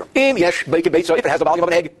became impure. If it has the volume of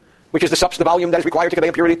an egg, which is the volume that is required to convey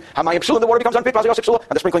impurity, the water becomes unfit, and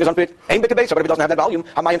the sprinkling is unfit. But if it doesn't have that volume,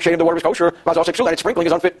 the water is kosher, and its sprinkling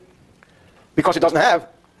is unfit. Because it doesn't have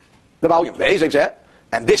the volume.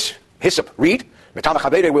 And this hyssop reed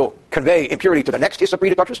will convey impurity to the next hyssop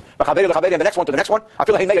reed it touches, and the next one to the next one,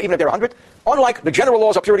 even if there are 100. Unlike the general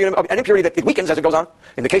laws of purity and impurity that it weakens as it goes on,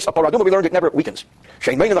 in the case of Adumah we learned it never weakens.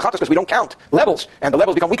 Because we don't count levels, and the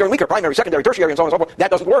levels become weaker and weaker, primary, secondary, tertiary, and so on and so forth.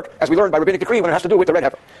 That doesn't work, as we learned by rabbinic decree when it has to do with the red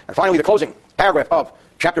heifer. And finally, the closing paragraph of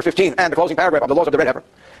chapter 15 and the closing paragraph of the laws of the red heifer.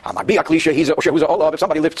 If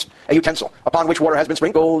somebody lifts a utensil upon which water has been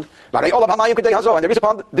sprinkled, and there is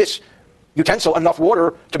upon this utensil enough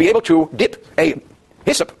water to be able to dip a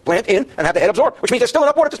hyssop plant in and have the head absorb, which means there's still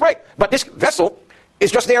enough water to spray. But this vessel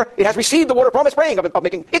is just there. It has received the water from the spraying of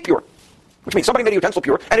making it pure, which means somebody made a utensil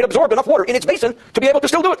pure and it absorbed enough water in its basin to be able to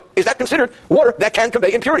still do it. Is that considered water that can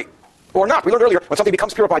convey impurity or not? We learned earlier when something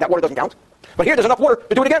becomes purified, that water doesn't count. But here there's enough water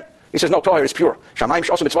to do it again. He says, no, Tahir is pure. Shamayim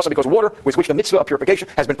also mitzvah, because water with which the mitzvah of purification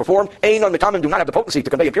has been performed, Einon mitamim, do not have the potency to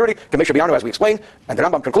convey impurity, as we explained. And the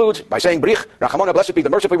Rambam concludes by saying, Brich, Rachamona, blessed be the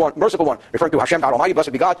merciful one, referring to Hashem, our Almighty,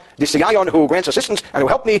 blessed be God, this Siyayon who grants assistance and who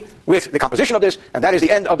helped me with the composition of this, and that is the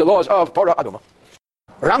end of the laws of Parah Adumah.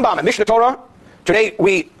 Rambam and Mishnah Torah. Today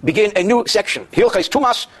we begin a new section. Hilchos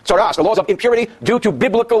Tum'at, Tzara'at, the laws of impurity due to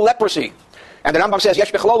biblical leprosy. And the Rambam says,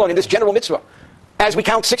 Yesh bechlolon, in this general mitzvah, as we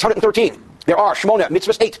count 613, there are Shmona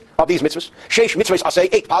mitzvahs, 8 of these mitzvahs. Sheish mitzvahs aseh,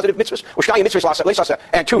 8 positive mitzvahs. Ushtayim mitzvahs laseh,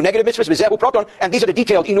 and 2 negative mitzvahs, v'zehu proton, and these are the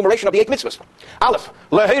detailed enumeration of the 8 mitzvahs. Aleph,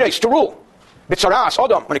 leheres, to rule. B'tzaras,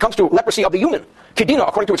 Adam, when it comes to leprosy of the human. Kedina,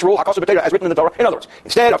 according to its rule, hakosah b'teira, as written in the Torah. In other words,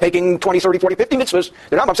 instead of taking 20, 30, 40, 50 mitzvahs,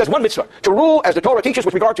 the Rambam says 1 mitzvah, to rule as the Torah teaches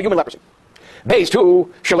with regard to human leprosy. Base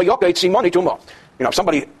 2, shelayoket simoni tumah. If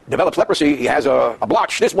somebody develops leprosy, he has a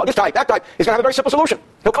blotch, this type, that type, he's going to have a very simple solution.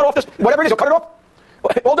 He'll cut off this, whatever it is, he'll cut it off.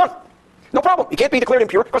 All done. No problem. He can't be declared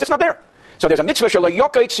impure because it's not there. So there's a mitzvah,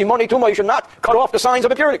 shelayoket simoni tumah, you should not cut off the signs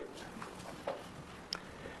of impurity.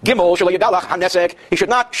 Gimel, shelayadalach hanesek, he should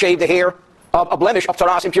not shave the hair of a blemish of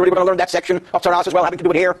Tzara'at impurity. We're going to learn that section of Tzara'at as well, having to do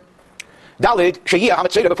with hair. Dalid, sheyiyah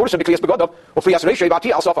hamitzeda b'fursim b'kliyas b'godav, u'friyas reishei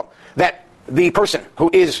v'ati al sofam. That the person who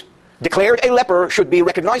is declared a leper should be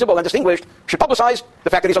recognizable and distinguished, should publicize the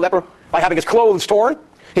fact that he's a leper by having his clothes torn,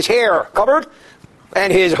 his hair covered,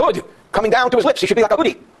 and his hood coming down to his lips. He should be like a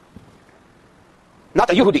hoodie, not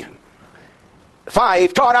a Yehudi.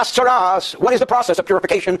 5, Taras Tzaras. What is the process of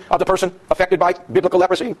purification of the person affected by biblical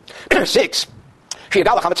leprosy? 6,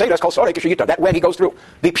 that when he goes through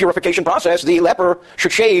the purification process, the leper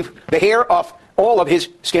should shave the hair off all of his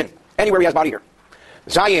skin, anywhere he has body hair.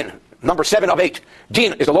 Zayin, number 7 of 8.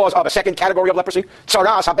 Din is the laws of a second category of leprosy.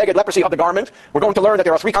 Tzaras, habeged, leprosy of the garment. We're going to learn that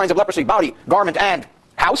there are 3 kinds of leprosy: body, garment, and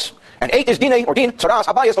house. And 8 is dine, or din, tzaras,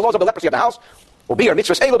 habayas, the laws of the leprosy of the house. Will be our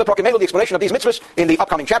mitzvahs elu, the explanation of these mitzvahs in the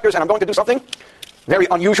upcoming chapters. And I'm going to do something very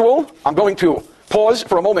unusual. I'm going to pause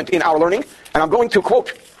for a moment in our learning, and I'm going to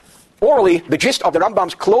quote orally the gist of the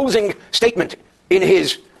Rambam's closing statement in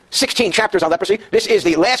his 16 chapters on leprosy. This is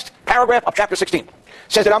the last paragraph of chapter 16.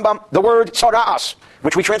 Says the Rambam, the word tzara'as,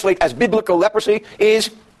 which we translate as biblical leprosy, is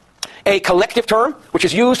a collective term which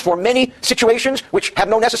is used for many situations which have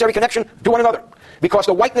no necessary connection to one another. Because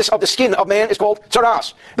the whiteness of the skin of man is called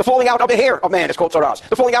tzara'as. The falling out of the hair of man is called tzara'as.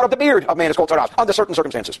 The falling out of the beard of man is called tzara'as, under certain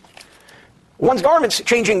circumstances. One's garments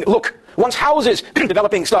changing look, one's houses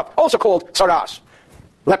developing stuff, also called tzara'as,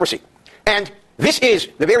 leprosy. And this is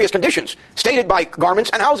the various conditions stated by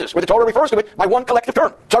garments and houses, where the Torah refers to it by one collective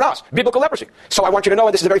term, tzara'as, biblical leprosy. So I want you to know,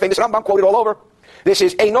 and this is a very famous Rambam quoted all over, this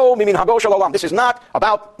is Eino mimin hago shel olam. This is not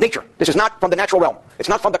about nature. This is not from the natural realm. It's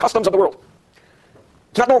not from the customs of the world.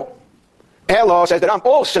 It's not normal. Elo, says the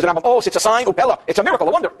Rambam, it's a sign, upela, it's a miracle,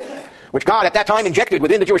 a wonder, which God at that time injected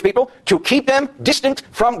within the Jewish people to keep them distant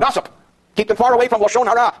from gossip, keep them far away from lashon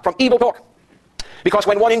hara, from evil talk. Because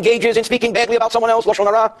when one engages in speaking badly about someone else, lashon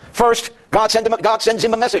hara, first God sends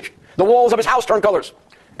him a message. The walls of his house turn colors,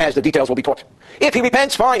 as the details will be taught. If he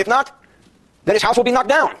repents, fine. If not, then his house will be knocked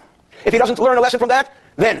down. If he doesn't learn a lesson from that,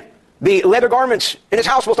 then the leather garments in his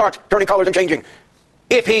house will start turning colors and changing.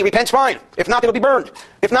 If he repents, fine. If not, it'll be burned.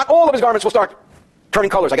 If not, all of his garments will start turning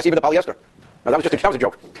colors. I guess even the polyester. No, that was a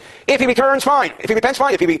joke. If he returns, fine. If he repents,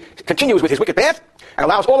 fine. If he continues with his wicked path and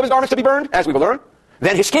allows all of his garments to be burned, as we will learn,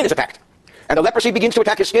 then his skin is attacked. And the leprosy begins to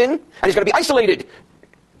attack his skin, and he's going to be isolated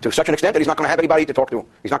to such an extent that he's not going to have anybody to talk to.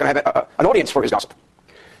 He's not going to have an audience for his gossip.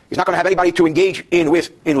 He's not going to have anybody to engage in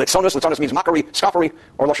litzonos. Litzonos means mockery, scoffery,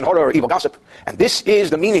 or lashon hara, or evil gossip. And this is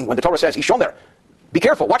the meaning when the Torah says, Ishomer, be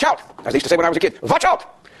careful, watch out. As they used to say when I was a kid, watch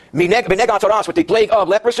out. Mineg tzaras, with the plague of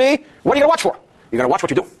leprosy, what are you going to watch for? You're going to watch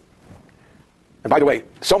what you do. And by the way,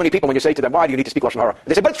 so many people, when you say to them, why do you need to speak lashon hara?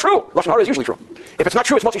 They say, but it's true. Lashon hara is usually true. If it's not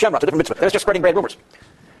true, it's motzi shemra, it's a different mitzvah. Then it's just spreading bad rumors.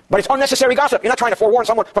 But it's unnecessary gossip. You're not trying to forewarn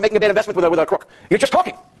someone from making a bad investment with a crook. You're just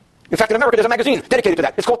talking. In fact, in America, there's a magazine dedicated to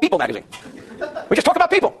that. It's called People Magazine. We just talk about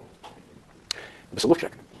people. It's a look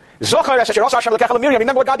check.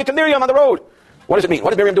 Remember what God did to Miriam on the road. What does it mean?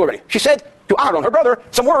 What did Miriam do already? She said to Aaron, her brother,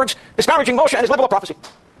 some words disparaging Moshe and his level of prophecy.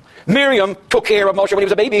 Miriam took care of Moshe when he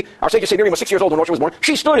was a baby. Our sages say Miriam was 6 years old when Moshe was born.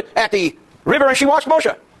 She stood at the river and she watched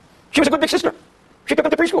Moshe. She was a good big sister. She took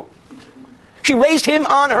him to preschool. She raised him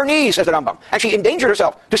on her knees, says the Rambam, and she endangered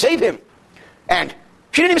herself to save him. And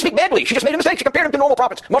she didn't even speak badly. She just made a mistake. She compared him to normal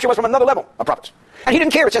prophets. Moshe was from another level of prophets. And he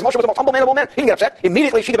didn't care. It says Moshe was the most humble man of all men. He didn't get upset.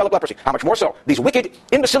 Immediately she developed leprosy. How much more so? These wicked,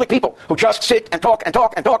 imbecilic people who just sit and talk and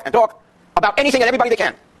talk and talk and talk about anything and everybody they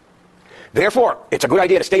can. Therefore, it's a good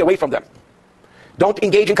idea to stay away from them. Don't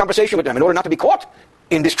engage in conversation with them in order not to be caught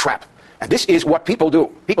in this trap. And this is what people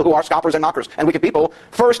do. People who are scoffers and mockers and wicked people,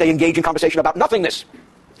 first they engage in conversation about nothingness.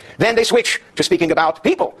 Then they switch to speaking about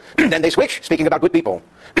people. Then they switch, speaking about good people,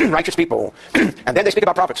 righteous people. And then they speak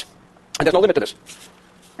about prophets. And there's no limit to this.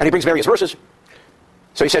 And he brings various verses.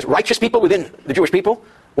 So he says, righteous people within the Jewish people,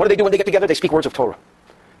 what do they do when they get together? They speak words of Torah.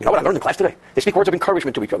 You know what I learned in class today? They speak words of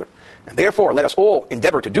encouragement to each other. And therefore, let us all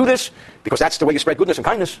endeavor to do this, because that's the way you spread goodness and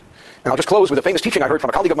kindness. And I'll just close with a famous teaching I heard from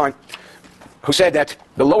a colleague of mine who said that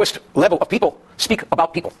the lowest level of people speak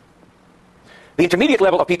about people. The intermediate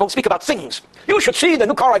level of people speak about things. You should see the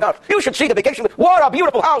new car I got. You should see the vacation. What a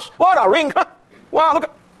beautiful house. What a ring. Wow, look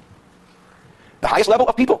at... The highest level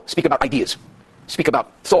of people speak about ideas. Speak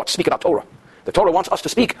about thoughts. Speak about Torah. The Torah wants us to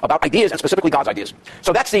speak about ideas, and specifically God's ideas.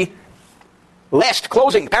 So that's the last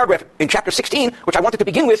closing paragraph in chapter 16, which I wanted to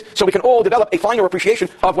begin with, so we can all develop a finer appreciation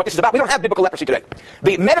of what this is about. We don't have biblical leprosy today.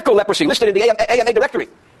 The medical leprosy listed in the AMA directory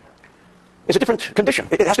is a different condition.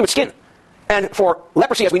 It has to do with skin. And for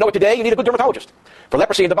leprosy as we know it today, you need a good dermatologist. For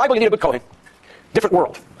leprosy in the Bible, you need a good Kohen. Different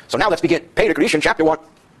world. So now let's begin. Parah Kedushin, chapter 1.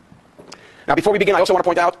 Now before we begin, I also want to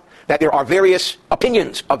point out that there are various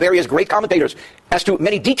opinions of various great commentators as to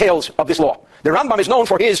many details of this law. The Rambam is known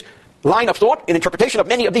for his line of thought in interpretation of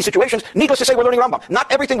many of these situations. Needless to say, we're learning Rambam.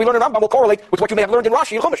 Not everything we learn in Rambam will correlate with what you may have learned in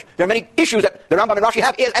Rashi and Chumash. There are many issues that the Rambam and Rashi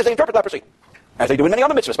have as they interpret leprosy, as they do in many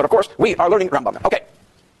other mitzvahs. But of course, we are learning Rambam now. Okay.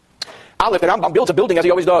 Aleph, the Rambam builds a building as he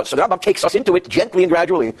always does. So the Rambam takes us into it gently and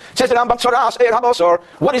gradually. Says the Rambam, Tzara'at,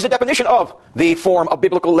 what is the definition of the form of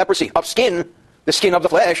biblical leprosy, of skin, the skin of the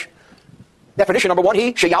flesh? Definition number 1,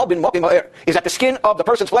 is that the skin of the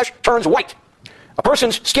person's flesh turns white. A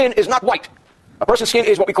person's skin is not white. A person's skin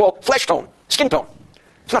is what we call flesh tone, skin tone.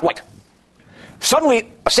 It's not white.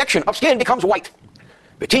 Suddenly, a section of skin becomes white.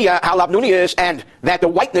 And that the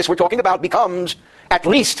whiteness we're talking about becomes at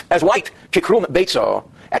least as white,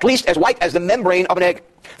 at least as white as the membrane of an egg.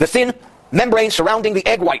 The thin membrane surrounding the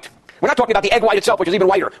egg white. We're not talking about the egg white itself, which is even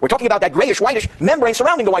whiter. We're talking about that grayish, whitish membrane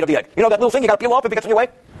surrounding the white of the egg. You know that little thing you got to peel off if it gets in your way?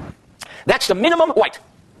 That's the minimum white.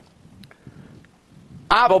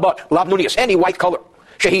 Any white color.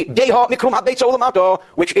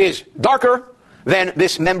 Which is darker than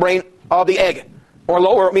this membrane of the egg. Or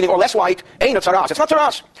lower, meaning or less white. It's not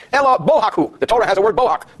Tzara'at. Ella bohaku. The Torah has a word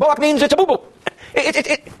bohak. Bohak means it's a boo-boo.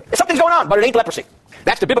 Something's going on, but it ain't leprosy.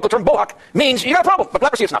 That's the biblical term bohak. Means you got a problem, but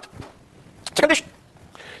leprosy it's not. It's a condition.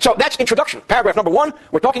 So that's introduction. Paragraph number 1,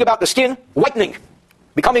 we're talking about the skin whitening.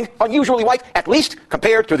 Becoming unusually white, at least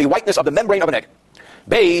compared to the whiteness of the membrane of an egg.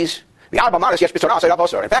 Bays, the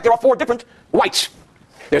in fact, there are 4 different whites.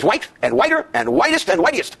 There's white, and whiter, and whitest, and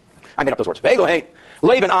whitest. I made up those words.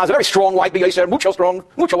 Laban a very strong white, mucho strong,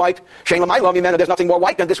 mucho white. There's nothing more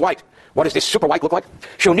white than this white. What does this super white look like?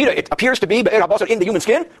 It appears to be in the human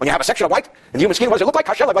skin. When you have a section of white in the human skin, what does it look like?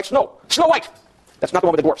 Like snow. Snow white. That's not the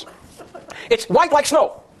one with the dwarfs. It's white like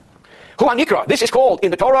snow. This is called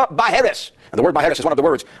in the Torah Baheres. And the word Baheres is one of the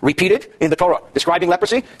words repeated in the Torah describing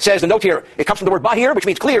leprosy. Says the note here, it comes from the word Bahir, which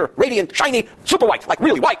means clear, radiant, shiny, super white, like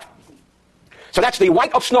really white. So that's the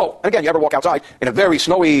white of snow. And again, you ever walk outside in a very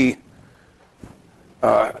snowy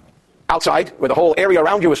outside where the whole area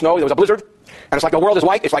around you is snow, there was a blizzard, and it's like the world is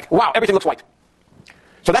white, it's like, wow, everything looks white.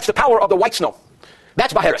 So that's the power of the white snow.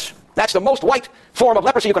 That's Baheres. That's the most white form of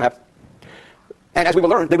leprosy you can have. And as we will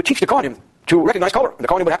learn, they would teach the Kohanim to recognize color. And the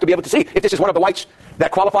Kohanim would have to be able to see if this is one of the whites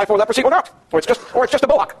that qualify for leprosy or not. Or it's just a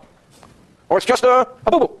bohak. Or it's just a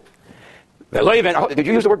boo-boo. Did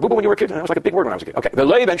you use the word boo-boo when you were a kid? That was like a big word when I was a kid. Okay.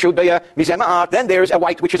 Then there's a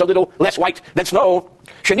white which is a little less white than snow.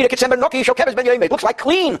 It looks like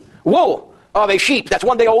clean wool of a sheep that's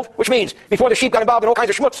 1 day old, which means before the sheep got involved in all kinds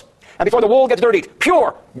of schmutz, and before the wool gets dirtied,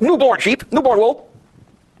 pure newborn sheep, newborn wool.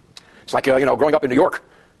 It's like, growing up in New York.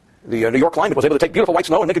 The New York climate was able to take beautiful white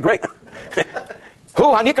snow and make it gray. You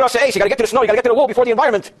got to get to the snow, you got to get to the wool before the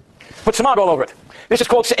environment puts cement all over it. This is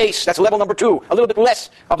called se'es. That's level number 2. A little bit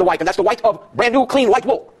less of the white, and that's the white of brand new, clean, white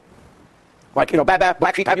wool. Like,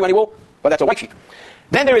 black sheep, have you any wool? But that's a white sheep.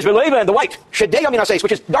 Then there is Veleva and the white,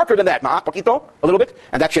 which is darker than that, a little bit,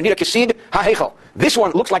 and that's Shenira Kisid HaHeichel. This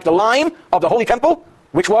one looks like the lime of the Holy Temple,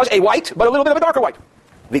 which was a white, but a little bit of a darker white.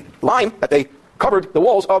 The lime that they covered the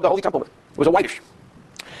walls of the Holy Temple with was a whitish.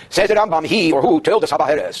 Says the Rambam, he or who told us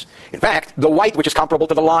Habaheres. In fact, the white, which is comparable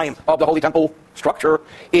to the lime of the Holy Temple structure,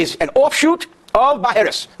 is an offshoot of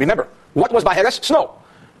Baheres. Remember, what was Baheres? Snow.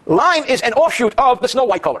 Lime is an offshoot of the snow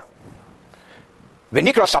white color.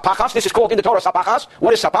 V'nikra sapachas, this is called in the Torah sapachas.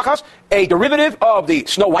 What is sapachas? A derivative of the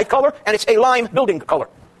snow white color, and it's a lime building color.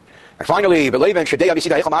 And finally, there's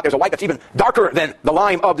a white that's even darker than the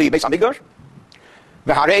lime of the Beis HaMikdash.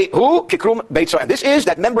 And this is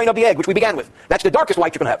that membrane of the egg, which we began with. That's the darkest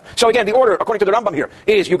white you can have. So again, the order, according to the Rambam here,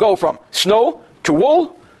 is you go from snow to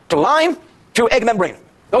wool to lime to egg membrane.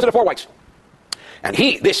 Those are the 4 whites. And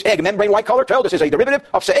this egg membrane white color, told us is a derivative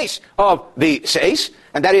of se'es, of the se'es,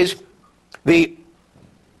 and that is the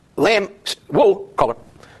lamb wool color.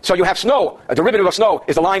 So you have snow, a derivative of snow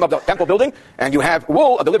is the lime of the temple building, and you have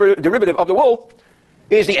wool, a derivative of the wool,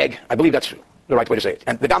 is the egg. I believe that's the right way to say it.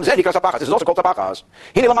 And the gam zeh sapachas. This is also called sapachas.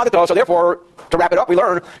 So therefore, to wrap it up, we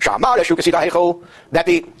learn that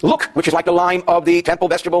the look, which is like the lime of the temple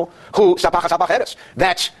vegetable,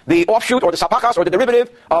 that's the offshoot or the sapachas or the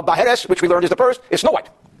derivative of baheres, which we learned is the first, is snow white.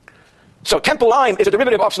 So temple lime is a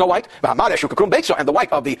derivative of snow white, and the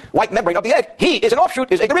white of the white membrane of the egg, he is an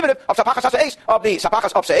offshoot, is a derivative of sapachas seis, of the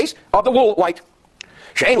sapachas of seis, of the wool white.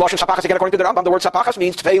 She'ein loshen sapachas, again according to the Rambam, the word sapachas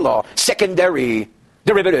means tefela, secondary,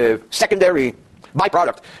 derivative, secondary,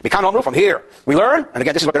 byproduct. Mikan omru, from here we learn, and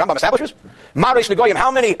again this is what the Rambam establishes, maris negoyim,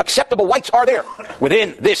 how many acceptable whites are there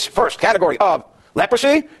within this first category of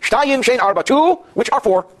leprosy? Shtayim shein arba, 2, which are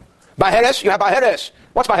 4. Baheres, you have baheres.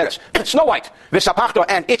 What's baheres? Snow white. V'sapachta,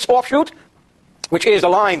 and its offshoot, which is the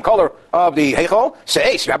lime color of the heichal.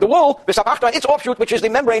 Seis, you have the wool. V'sapachta, and its offshoot, which is the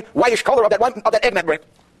membrane, whitish color of that egg membrane.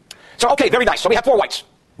 So okay, very nice. So we have 4 whites.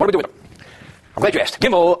 What do we do with them? I'm glad you asked.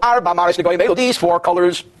 Gimel arba maris negoyim, these 4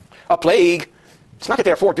 colors of plague. It's not that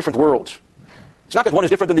there are 4 different worlds. It's not that one is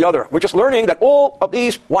different than the other. We're just learning that all of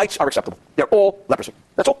these whites are acceptable. They're all leprosy.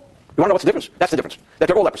 That's all. You want to know what's the difference? That's the difference. That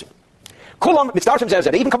they're all leprosy. Kulam mitzdarshim says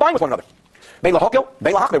that they even combine with one another.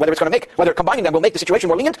 Whether combining them will make the situation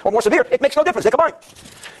more lenient or more severe, it makes no difference. They combine.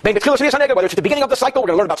 Whether it's at the beginning of the cycle, we're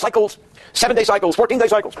going to learn about cycles, 7-day cycles, 14-day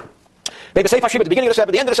cycles. At the beginning of the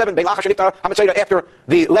 7, the end of the 7, after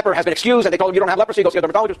the leper has been excused and they told him you don't have leprosy, go see a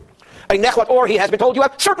dermatologist. Or he has been told you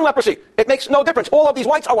have certain leprosy. It makes no difference. All of these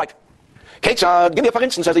whites are white. Give me a for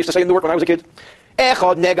instance, as I used to say in the work when I was a kid.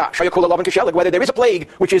 Whether there is a plague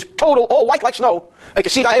which is total, all white like snow,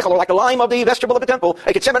 or like the lime of the vegetable of the temple,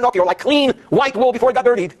 or like clean white wool before it got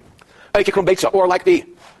dirtied, or like the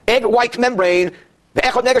egg white membrane, the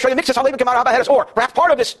echod nega mixes or perhaps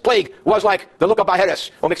part of this plague was like the look of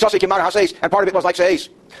baheres, or mixasi kimar haseis, and part of it was like seis,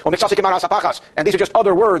 or mixasi kimar hasapachas, and these are just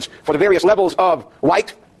other words for the various levels of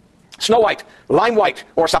white. Snow white, lime white,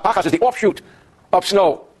 or sapachas is the offshoot of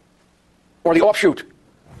snow, or the offshoot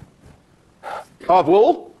of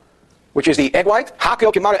wool, which is the egg white.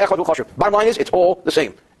 Bottom line is, it's all the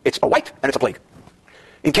same. It's a white and it's a plague.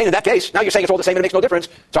 In that case, now you're saying it's all the same and it makes no difference.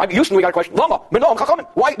 So Houston, we got a question.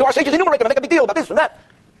 Why do our sages enumerate them and make a big deal about this and that?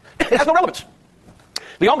 It has no relevance.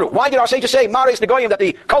 The Omru, why did our sages say Maris Negoyim, that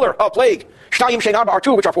the color of plague, Shtayim Shein Arba, are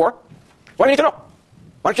 2, which are 4? Why do you need to know?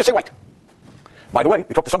 Why don't you just say white? By the way,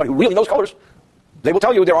 you talk to somebody who really knows colors, they will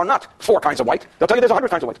tell you there are not 4 kinds of white. They'll tell you there's 100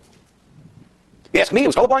 kinds of white. You ask me,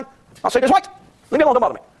 who's colorblind, I'll say there's white. Leave me alone, don't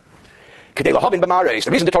bother me.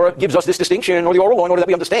 The reason the Torah gives us this distinction, or the oral law, in order that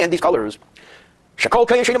we understand these colors,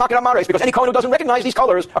 because any Kohen who doesn't recognize these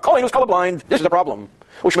colors, a Kohen who's colorblind, this is a problem.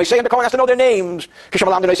 Which may say, and the Kohen has to know their names.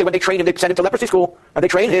 When they train him, they send him to leprosy school, and they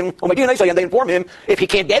train him, and they inform him, if he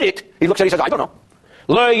can't get it, he looks at it and says, I don't know.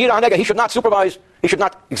 He should not supervise, he should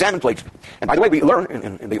not examine plagues. And by the way, we learn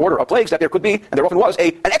in the order of plagues that there could be, and there often was,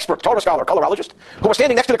 an expert, Torah scholar, colorologist, who was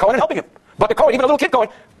standing next to the Kohen and helping him. But the Kohen, even a little kid Kohen,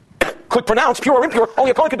 could pronounce pure or impure.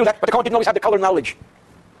 Only a Kohen could do that, but the Kohen didn't always have the color knowledge.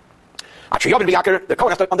 The Kohen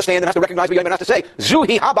has to understand and has to recognize and has to say,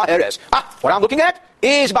 Zuhi ha baheres. What I'm looking at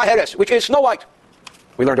is baheres, which is snow white.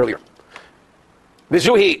 We learned earlier.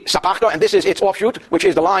 Vizuhi sapachta, and this is its offshoot, which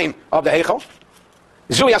is the lime of the heichal.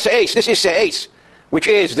 Zuhi ha-seis, this is seis, which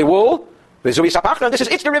is the wool. Vizuhi sapachta, and this is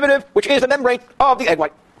its derivative, which is the membrane of the egg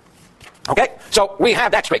white. Okay, so we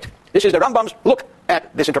have that straight. This is the Rambam's look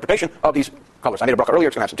at this interpretation of these colors. I made a bracha earlier,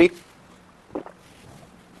 it's going to have some tea.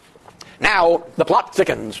 Now, the plot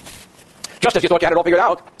thickens. Just as you thought you had it all figured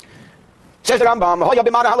out. Says the Rambam,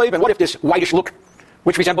 and what if this whitish look,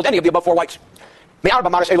 which resembled any of the above 4 whites,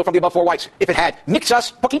 look from the above 4 whites, if it had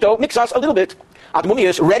mixas, poquito, mixas, a little bit,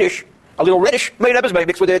 admunius, reddish, a little reddish,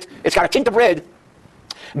 mixed with it, it's got a tint of red.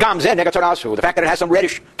 Gamzen negatarasu, the fact that it has some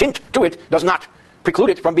reddish tint to it does not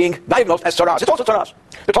preclude it from being diagnosed as tzaras. It's also tzaras.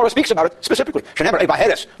 The Torah speaks about it specifically. Shenever a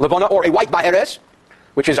baheres, levona, or a white baheres,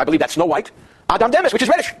 which is, I believe, that's snow white. Adam demis, which is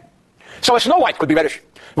reddish. So a snow white could be reddish.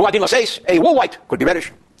 A wool white could be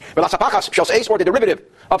reddish. Or the derivative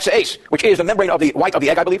of seis, which is the membrane of the white of the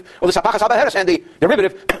egg, I believe. Or the sapachas baheres, and the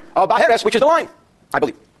derivative of baheres, which is the lime, I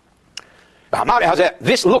believe. Has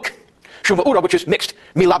this look, which is mixed,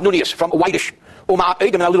 milabnunius, from whitish. And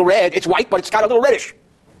a little red, it's white, but it's got a little reddish.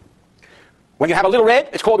 When you have a little red,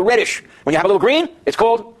 it's called reddish. When you have a little green, it's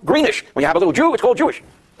called greenish. When you have a little Jew, it's called Jewish.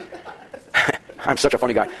 I'm such a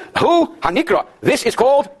funny guy. Hu hanikra, this is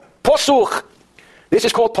called posuch. This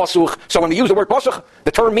is called posuch. So when we use the word posuch,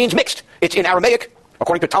 the term means mixed. It's in Aramaic,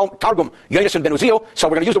 according to Targum, Yonason ben Uziel. So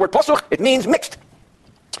we're going to use the word posuch, it means mixed.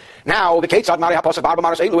 Now, the Ketzad Mari HaPosach Barba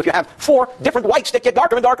Maras Elu, if you have 4 different whites that get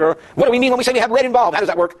darker and darker, what do we mean when we say we have red involved? How does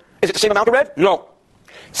that work? Is it the same amount of red? No.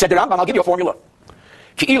 Said the Rambam, I'll give you a formula.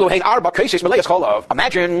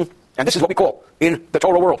 Imagine, And this is what we call, in the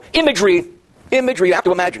Torah world, imagery. Imagery, you have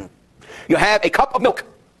to imagine. You have a cup of milk.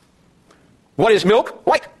 What is milk?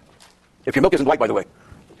 White. If your milk isn't white, by the way,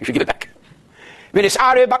 you should give it back. In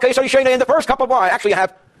the first cup of wine, actually you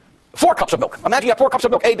have 4 cups of milk. Imagine you have 4 cups of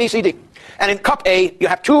milk, A, B, C, D. And in cup A, you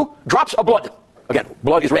have 2 drops of blood. Again,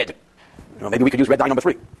 blood is red. Maybe we could use red dye number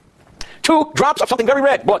 3. 2 drops of something very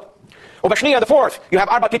red, blood. Ubashniya, the fourth, you have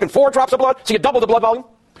arba tipin, 4 drops of blood, so you double the blood volume.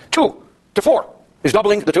 2 to 4 is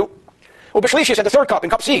doubling the 2. Ubashlishis, in the third cup, in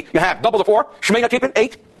cup C, you have double the 4. Shmeina tipin,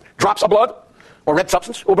 8 drops of blood, or red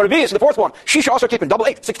substance. Ubarvius, in the fourth one, shisha also tipin, double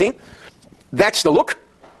 8, 16. That's the look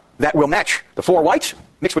that will match the 4 whites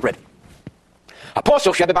mixed with red.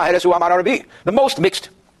 Apostle Shebe Baheres Hu Amar Arabi, the most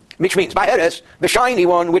mixed, which means Baheres, the shiny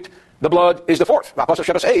one with the blood, is the fourth. Apostle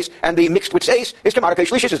Shebe Seis, and the mixed with Seis is Kemara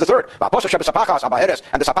Keishlishis, is the third. Apostle Shebe Sapachas Baheres,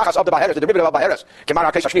 and the Sapachas of the Baheres, the derivative of Baheres,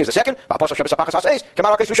 Kemara Keishashni is the second. Apostle Shebe Sapachas Seis,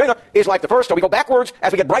 Kemara Keishlishena is like the first. So we go backwards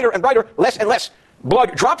as we get brighter and brighter, less and less.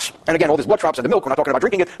 Blood drops, and again, all this blood drops in the milk, we're not talking about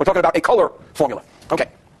drinking it, we're talking about a color formula. Okay.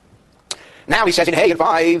 Now he says in Hay in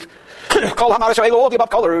 5, Kol HaMaris, all the above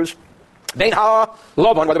colors. Bein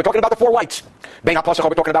ha-lovan, whether we're talking about the 4 whites. Bein ha-pasach,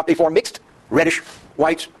 we're talking about the 4 mixed, reddish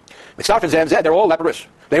whites. Mitzvah and Zem, they're all leprous.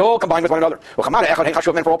 They all combine with one another. For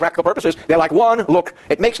all practical purposes, they're like one look.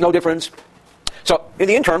 It makes no difference. So, in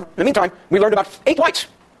the meantime, we learned about 8 whites.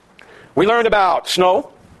 We learned about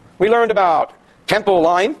snow. We learned about temple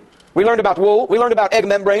lime. We learned about wool. We learned about egg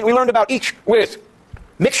membrane. We learned about each with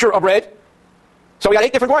mixture of red. So we got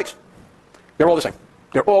 8 different whites. They're all the same.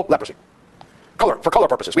 They're all leprosy. For color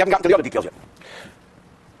purposes. We haven't gotten to the other details yet.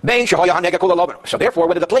 So therefore,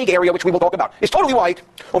 whether the plague area, which we will talk about, is totally white,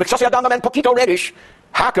 or poquito reddish,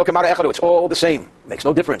 it's all the same. Makes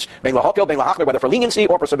no difference. Whether for leniency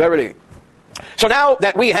or for severity. So now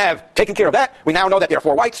that we have taken care of that, we now know that there are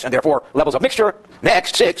 4 whites, and therefore levels of mixture.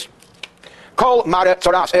 Next, 6. I'll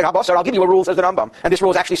give you a rule, says the Rambam. And this rule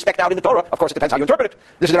is actually specced out in the Torah. Of course, it depends how you interpret it.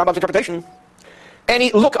 This is the Rambam's interpretation.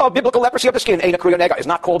 Any look of biblical leprosy of the skin, is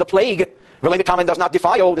not called a plague. Related Taman does not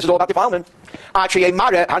defile. This is all about defilement.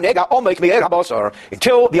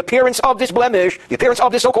 Until the appearance of this blemish, the appearance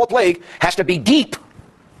of this so-called plague, has to be deep.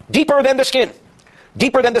 Deeper than the skin.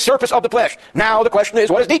 Deeper than the surface of the flesh. Now the question is,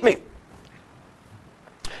 what does deep mean?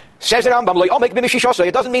 Says the Rambam,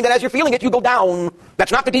 it doesn't mean that as you're feeling it, you go down.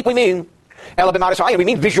 That's not the deep we mean. We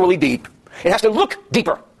mean visually deep. It has to look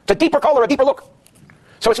deeper. It's a deeper color, a deeper look.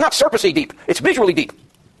 So it's not surfacey deep. It's visually deep.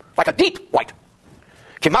 Like a deep white.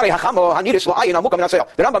 The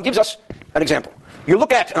Rambam gives us an example. You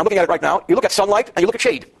look at, and I'm looking at it right now, you look at sunlight and you look at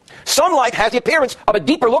shade. Sunlight has the appearance of a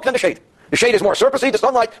deeper look than the shade. The shade is more surfacey, the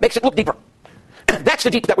sunlight makes it look deeper. That's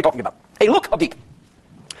the deep that we're talking about. A look of deep.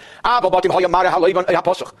 However,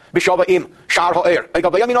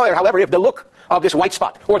 if the look of this white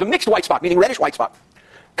spot, or the mixed white spot, meaning reddish white spot,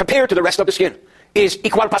 compared to the rest of the skin, is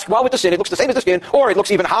equal pasqual with the skin, it looks the same as the skin, or it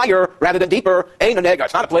looks even higher rather than deeper, ein a nega.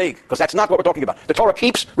 It's not a plague, because that's not what we're talking about. The Torah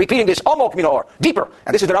keeps repeating this, omok minor, deeper.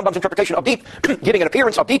 And this is the Rambam's interpretation of deep, giving an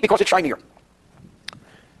appearance of deep because it's shinier.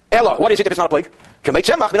 Ella, what is it if it's not a plague? It's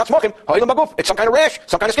some kind of rash,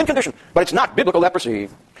 some kind of skin condition, but it's not biblical leprosy.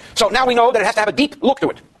 So now we know that it has to have a deep look to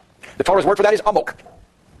it. The Torah's word for that is amok.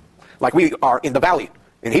 Like we are in the valley.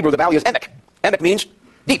 In Hebrew, the valley is emek. Emek means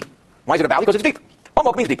deep. Why is it a valley? Because it's deep.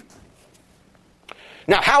 Amok means deep.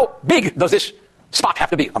 Now, how big does this spot have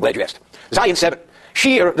to be? I'm glad you asked. Zion 7.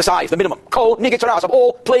 Sheer, the size, the minimum. Kol, nigit tzara'at, of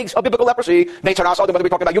all plagues of biblical leprosy. Bein tzara'at, whether we're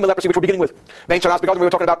talking about human leprosy, which we're beginning with. Bein tzara'at, because we were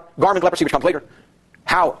talking about garment leprosy, which comes later.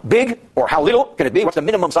 How big or how little can it be? What's the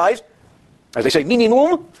minimum size? As they say,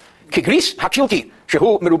 minimum kigris hakilki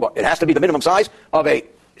shehu meruba. It has to be the minimum size of a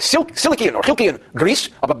silkian or chilkian grease,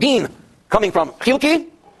 of a bean coming from chilki,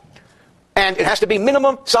 and it has to be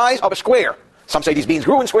minimum size of a square. Some say these beans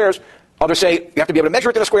grew in squares. Others say you have to be able to measure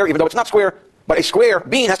it in a square, even though it's not square, but a square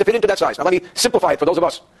bean has to fit into that size. Now let me simplify it for those of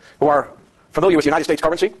us who are familiar with the United States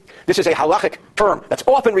currency. This is a halachic term that's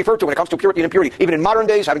often referred to when it comes to purity and impurity, even in modern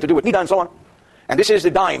days, having to do with nida and so on. And this is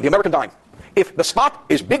the dime, the American dime. If the spot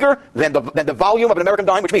is bigger than the volume of an American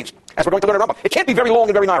dime, which means, as we're going to learn in Rambam, it can't be very long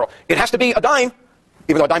and very narrow. It has to be a dime,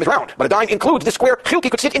 even though a dime is round, but a dime includes this square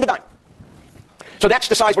chilki could sit in the dime. So that's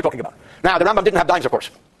the size we're talking about. Now, the Rambam didn't have dimes, of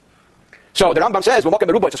course. So the Rambam says,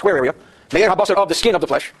 it's a square area, of the skin of the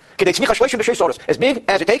flesh, as big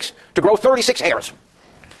as it takes to grow 36 hairs.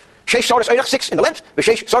 6 in the length,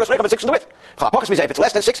 6 in the width. If it's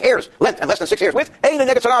less than 6 hairs length and less than 6 hairs width,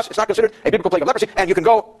 it's not considered a biblical plague of leprosy. And you can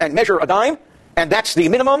go and measure a dime, and that's the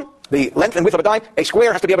minimum, the length and width of a dime. A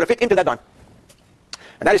square has to be able to fit into that dime.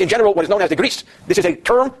 And that is in general what is known as the grease. This is a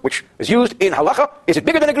term which is used in halacha. Is it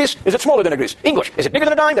bigger than a grease? Is it smaller than a grease? English. Is it bigger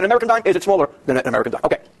than a dime? Than an American dime? Is it smaller than an American dime?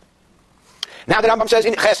 Okay. Now the Rambam says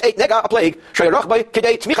in Ches 8 Nega, a plague, where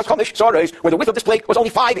the width of this plague was only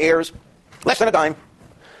 5 hairs, less than a dime.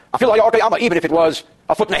 Even if it was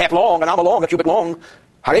a foot and a half long, an amma long, a cubit long,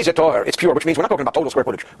 it's pure, which means we're not talking about total square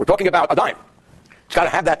footage. We're talking about a dime. It's got to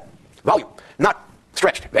have that volume, not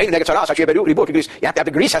stretched. You have to have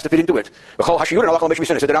the grease has to fit into it. Said the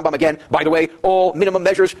Rambam again, by the way, all minimum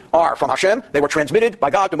measures are from Hashem. They were transmitted by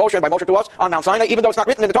God to Moshe and by Moshe to us on Mount Sinai. Even though it's not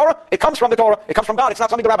written in the Torah, it comes from the Torah. It comes from God. It's not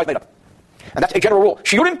something the rabbis made up. And that's a general rule.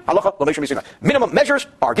 Minimum measures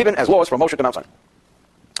are given as laws from Moshe to Mount Sinai.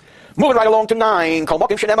 Moving right along to 9.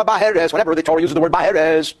 Whenever the Torah uses the word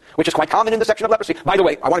baheres, which is quite common in the section of leprosy. By the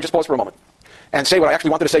way, I want to just pause for a moment and say what I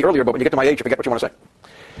actually wanted to say earlier, but when you get to my age, you forget what you want to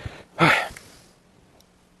say.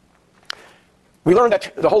 We learned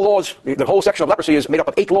that the whole section of leprosy is made up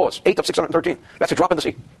of 8 laws, 8 of 613. That's a drop in the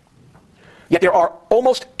sea. Yet there are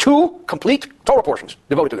almost 2 complete Torah portions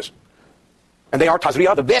devoted to this. And they are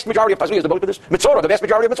Tazriah, the vast majority of Tazriah is devoted to this. Mitzorah, the vast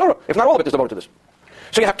majority of Mitzorah, if not all of it, is devoted to this.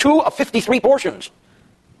 So you have 2 of 53 portions.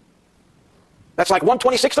 That's like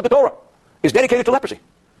 1/26 of the Torah is dedicated to leprosy.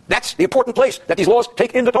 That's the important place that these laws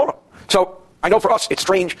take in the Torah. So I know for us it's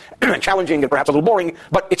strange and challenging and perhaps a little boring,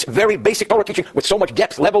 but it's very basic Torah teaching with so much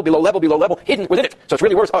depth, level below level below level, hidden within it. So it's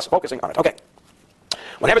really worth us focusing on it. Okay.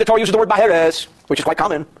 Whenever the Torah uses the word baheres, which is quite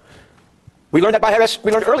common, we learned that baheres,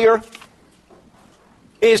 we learned earlier,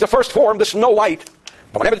 is the first form, the snow white.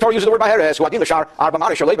 But whenever the Torah uses the word baheres,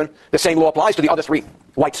 the same law applies to the other 3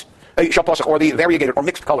 whites, or the variegated or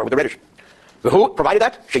mixed color with the reddish. Who provided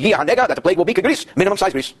that? That the plague will be kegris, minimum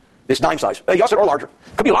size grease. This dime size. Yasser or larger.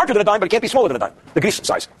 Could be larger than a dime, but it can't be smaller than a dime. The grease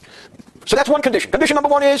size. So that's one condition. Condition number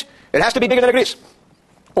 1 is, it has to be bigger than a grease.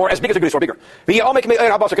 Or as big as a grease, or bigger.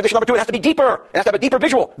 Condition number 2, it has to be deeper. It has to have a deeper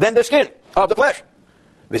visual than the skin of the flesh.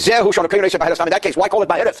 In that case, why call it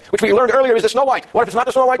baheres? Which we learned earlier is the snow white. What if it's not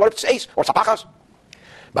the snow white? What if it's ace or sapachas?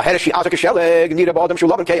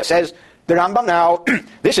 Says the Rambam now,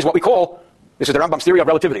 this is what we call, this is the Rambam's theory of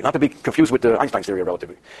relativity, not to be confused with Einstein's theory of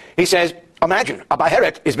relativity. He says, imagine a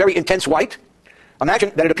baheret is very intense white.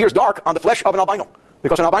 Imagine that it appears dark on the flesh of an albino,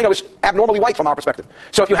 because an albino is abnormally white from our perspective.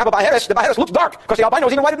 So if you have a baheres, the baheres looks dark, because the albino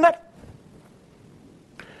is even whiter than that.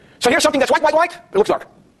 So here's something that's white, it looks dark.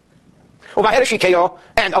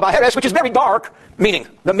 And a baheres, which is very dark, meaning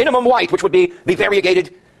the minimum white, which would be the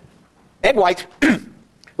variegated egg white,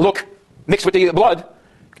 look mixed with the blood,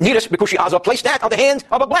 place that on the hand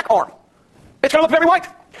of a black arm. It's going to look very white.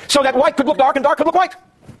 So that white could look dark and dark could look white.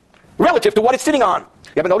 Relative to what it's sitting on.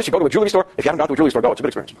 You ever noticed you go to a jewelry store? If you haven't gone to a jewelry store, go. It's a good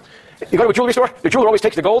experience. You go to a jewelry store, the jeweler always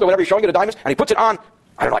takes the gold or whatever he's showing you, the diamonds, and he puts it on,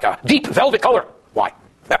 I don't know, like a deep velvet color. Why?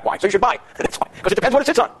 Why? So you should buy. That's why. Because it depends what it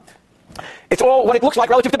sits on. It's all what it looks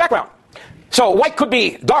like relative to background. So white could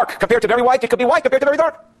be dark compared to very white. It could be white compared to very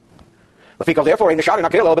dark. Therefore,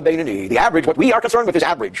 the average, what we are concerned with is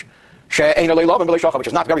average. Which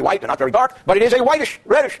is not very white and not very dark, but it is a whitish,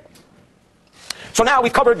 reddish. So now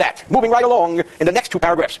we've covered that. Moving right along in the next 2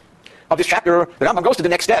 paragraphs of this chapter, the Rambam goes to the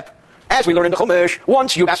next step. As we learn in the Chumash,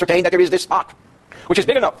 once you've ascertained that there is this spot, which is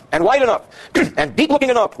big enough and wide enough and deep looking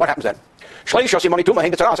enough, what happens then? Says the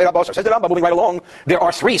Rambam, moving right along, there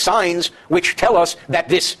are 3 signs which tell us that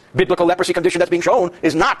this biblical leprosy condition that's being shown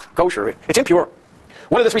is not kosher. It's impure.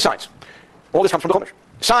 What are the 3 signs? All this comes from the Chumash.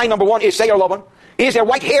 Sign number 1 is Seir Lavan. Is there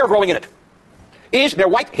white hair growing in it? Is there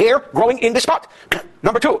white hair growing in this spot?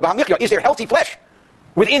 Number 2, is there healthy flesh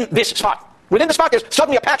within this spot? Within the spot, there's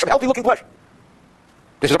suddenly a patch of healthy-looking flesh.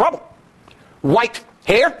 This is a problem. White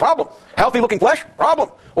hair, problem. Healthy-looking flesh, problem.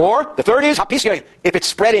 Or the 3rd is hapisyain. If it's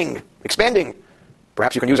spreading, expanding,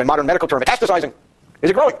 perhaps you can use a modern medical term, metastasizing. Is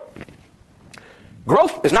it growing?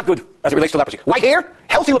 Growth is not good as it relates to leprosy. White hair,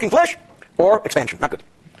 healthy-looking flesh, or expansion, not good.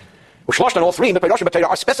 And all 3 in the Parah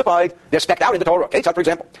are specified, they're specced out in the Torah. Ketzad, for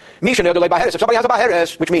example. If somebody has a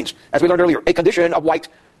baheres, which means, as we learned earlier, a condition of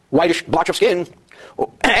whitish blotch of skin,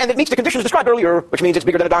 and it meets the conditions described earlier, which means it's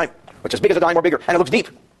bigger than a dime, which is as big as a dime or bigger, and it looks deep.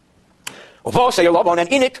 And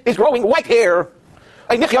in it is growing white hair.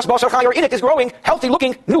 In it is growing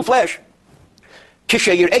healthy-looking new flesh. When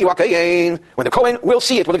the Kohen will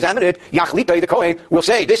see it, will examine it, the Kohen will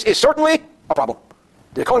say, this is certainly a problem.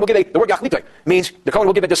 The Kohen will give the word Yachlite means the Kohen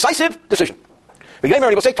will give a decisive decision. The Yemer,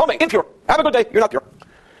 he will say, Tomei, impure. Have a good day. You're not pure.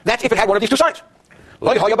 That's if it had one of these 2 signs.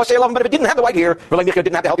 But if it didn't have the white hair,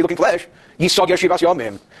 didn't have the healthy looking flesh,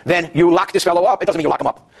 then you lock this fellow up. It doesn't mean you lock him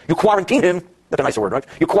up. You quarantine him. That's a nicer word, right?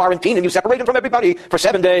 You quarantine him, you separate him from everybody for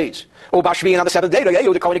 7 days. And on the 7th day,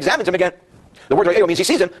 the Kohen examines him again. The word means he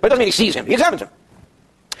sees him, but it doesn't mean he sees him. He examines him.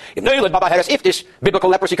 If this biblical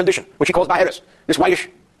leprosy condition, which he calls baheres, this whitish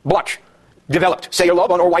blotch, developed, say,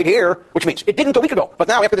 or white hair, which means it didn't a week ago, but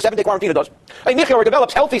now after the 7-day quarantine it does. Or it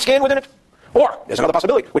develops healthy skin within it, Or, there's another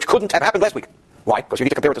possibility, which couldn't have happened last week. Why? Because you need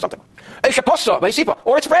to compare it to something.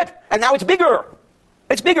 Or it's spread, and now it's bigger.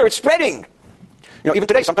 It's bigger, it's spreading. Even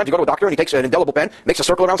today, sometimes you go to a doctor and he takes an indelible pen, makes a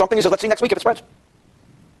circle around something, he says, let's see next week if it spreads.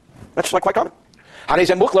 That's quite common.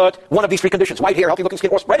 One of these three conditions, white hair, healthy looking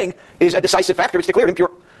skin, or spreading, is a decisive factor. It's declared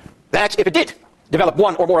impure. That's if it did develop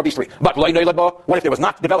one or more of these three. But what if there was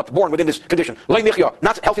not developed, born within this condition?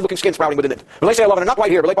 Not healthy looking skin sprouting within it. And not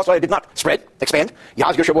white hair, did not spread, expand.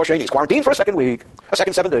 He's quarantined for a second week, a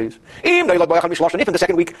second 7 days. If in the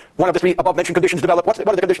second week one of the three above mentioned conditions develop, what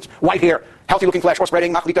are the conditions? White hair, healthy looking flesh, or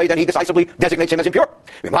spreading, then he decisively designates him as impure.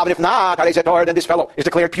 If not, then this fellow is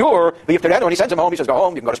declared pure. And he sends him home, he says, go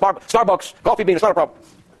home, you can go to Starbucks, coffee bean, it's not a problem.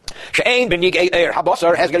 Because,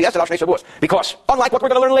 unlike what we're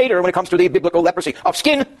going to learn later when it comes to the biblical leprosy of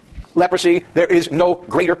skin, leprosy, there is no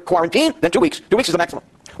greater quarantine than 2 weeks. 2 weeks is the maximum.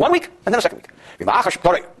 1 week, and then a second week.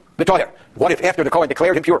 What if after the Kohen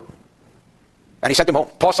declared him pure, and he sent him home?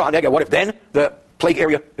 What if then the plague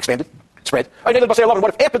area expanded, spread? What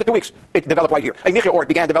if after the 2 weeks it developed right here? Or it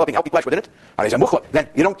began developing healthy flesh within it? Then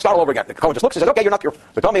you don't start all over again. The Kohen just looks and says, okay, you're not pure.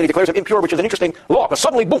 But he declares him impure, which is an interesting law. Because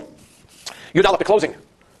suddenly, boom, you develop the closing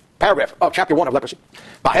paragraph of chapter 1 of leprosy.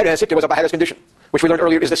 If there was a Baheres condition, which we learned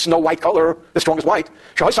earlier is the snow white color, the strongest white.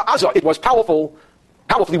 It was powerfully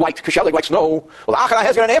white, like snow.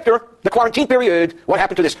 And after the quarantine period, what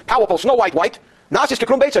happened to this powerful snow white? Nasis to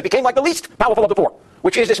Krum Beitza became like the least powerful of the four,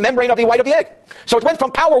 which is this membrane of the white of the egg. So it went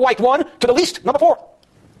from power white 1 to the least, number 4.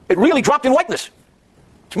 It really dropped in whiteness.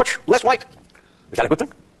 It's much less white. Is that a good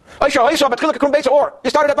thing? Or you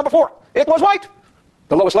started at number 4. It was white.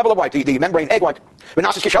 The lowest level of white, the membrane egg white. But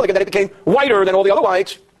then it became whiter than all the other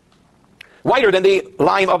whites. Whiter than the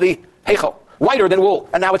lime of the heichel. Whiter than wool.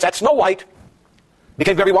 And now it's at snow white.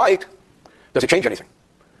 Became very white. Does it change anything?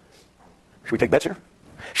 Should we take bets here?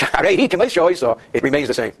 So it remains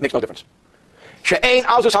the same. Makes no difference.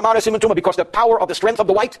 Because the power of the strength of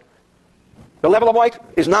the white, the level of white,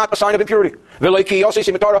 is not a sign of impurity.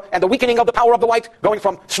 And the weakening of the power of the white, going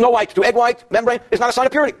from snow white to egg white membrane, is not a sign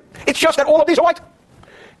of purity. It's just that all of these are white.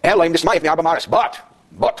 But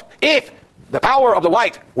if the power of the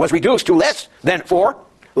white was reduced to less than 4,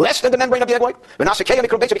 less than the membrane of the egg white,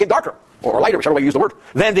 it became darker, or lighter, whichever way you use the word,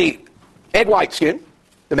 than the egg white skin,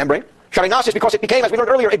 the membrane. Because it became, as we learned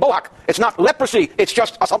earlier, a bohak. It's not leprosy, it's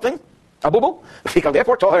just a something, a boo-boo.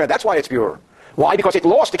 Therefore, that's why it's pure. Why? Because it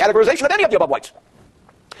lost the categorization of any of the above whites.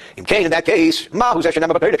 In that case, if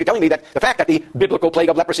you're telling me that the fact that the biblical plague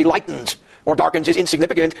of leprosy lightens or darkens is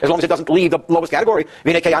insignificant, as long as it doesn't leave the lowest category,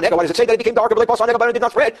 why does it say that it became darker, but it did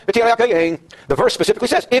not spread? The verse specifically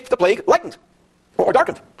says, if the plague lightened or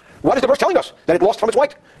darkened. What is the verse telling us? That it lost from its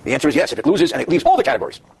white? The answer is yes, if it loses and it leaves all the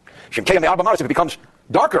categories. If it becomes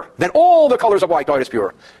darker than all the colors of white, it is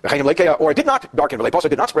pure. Or it did not darken, it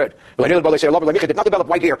did not spread. It did not develop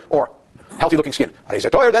white hair or healthy looking skin.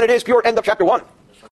 Then it is pure. End of chapter 1.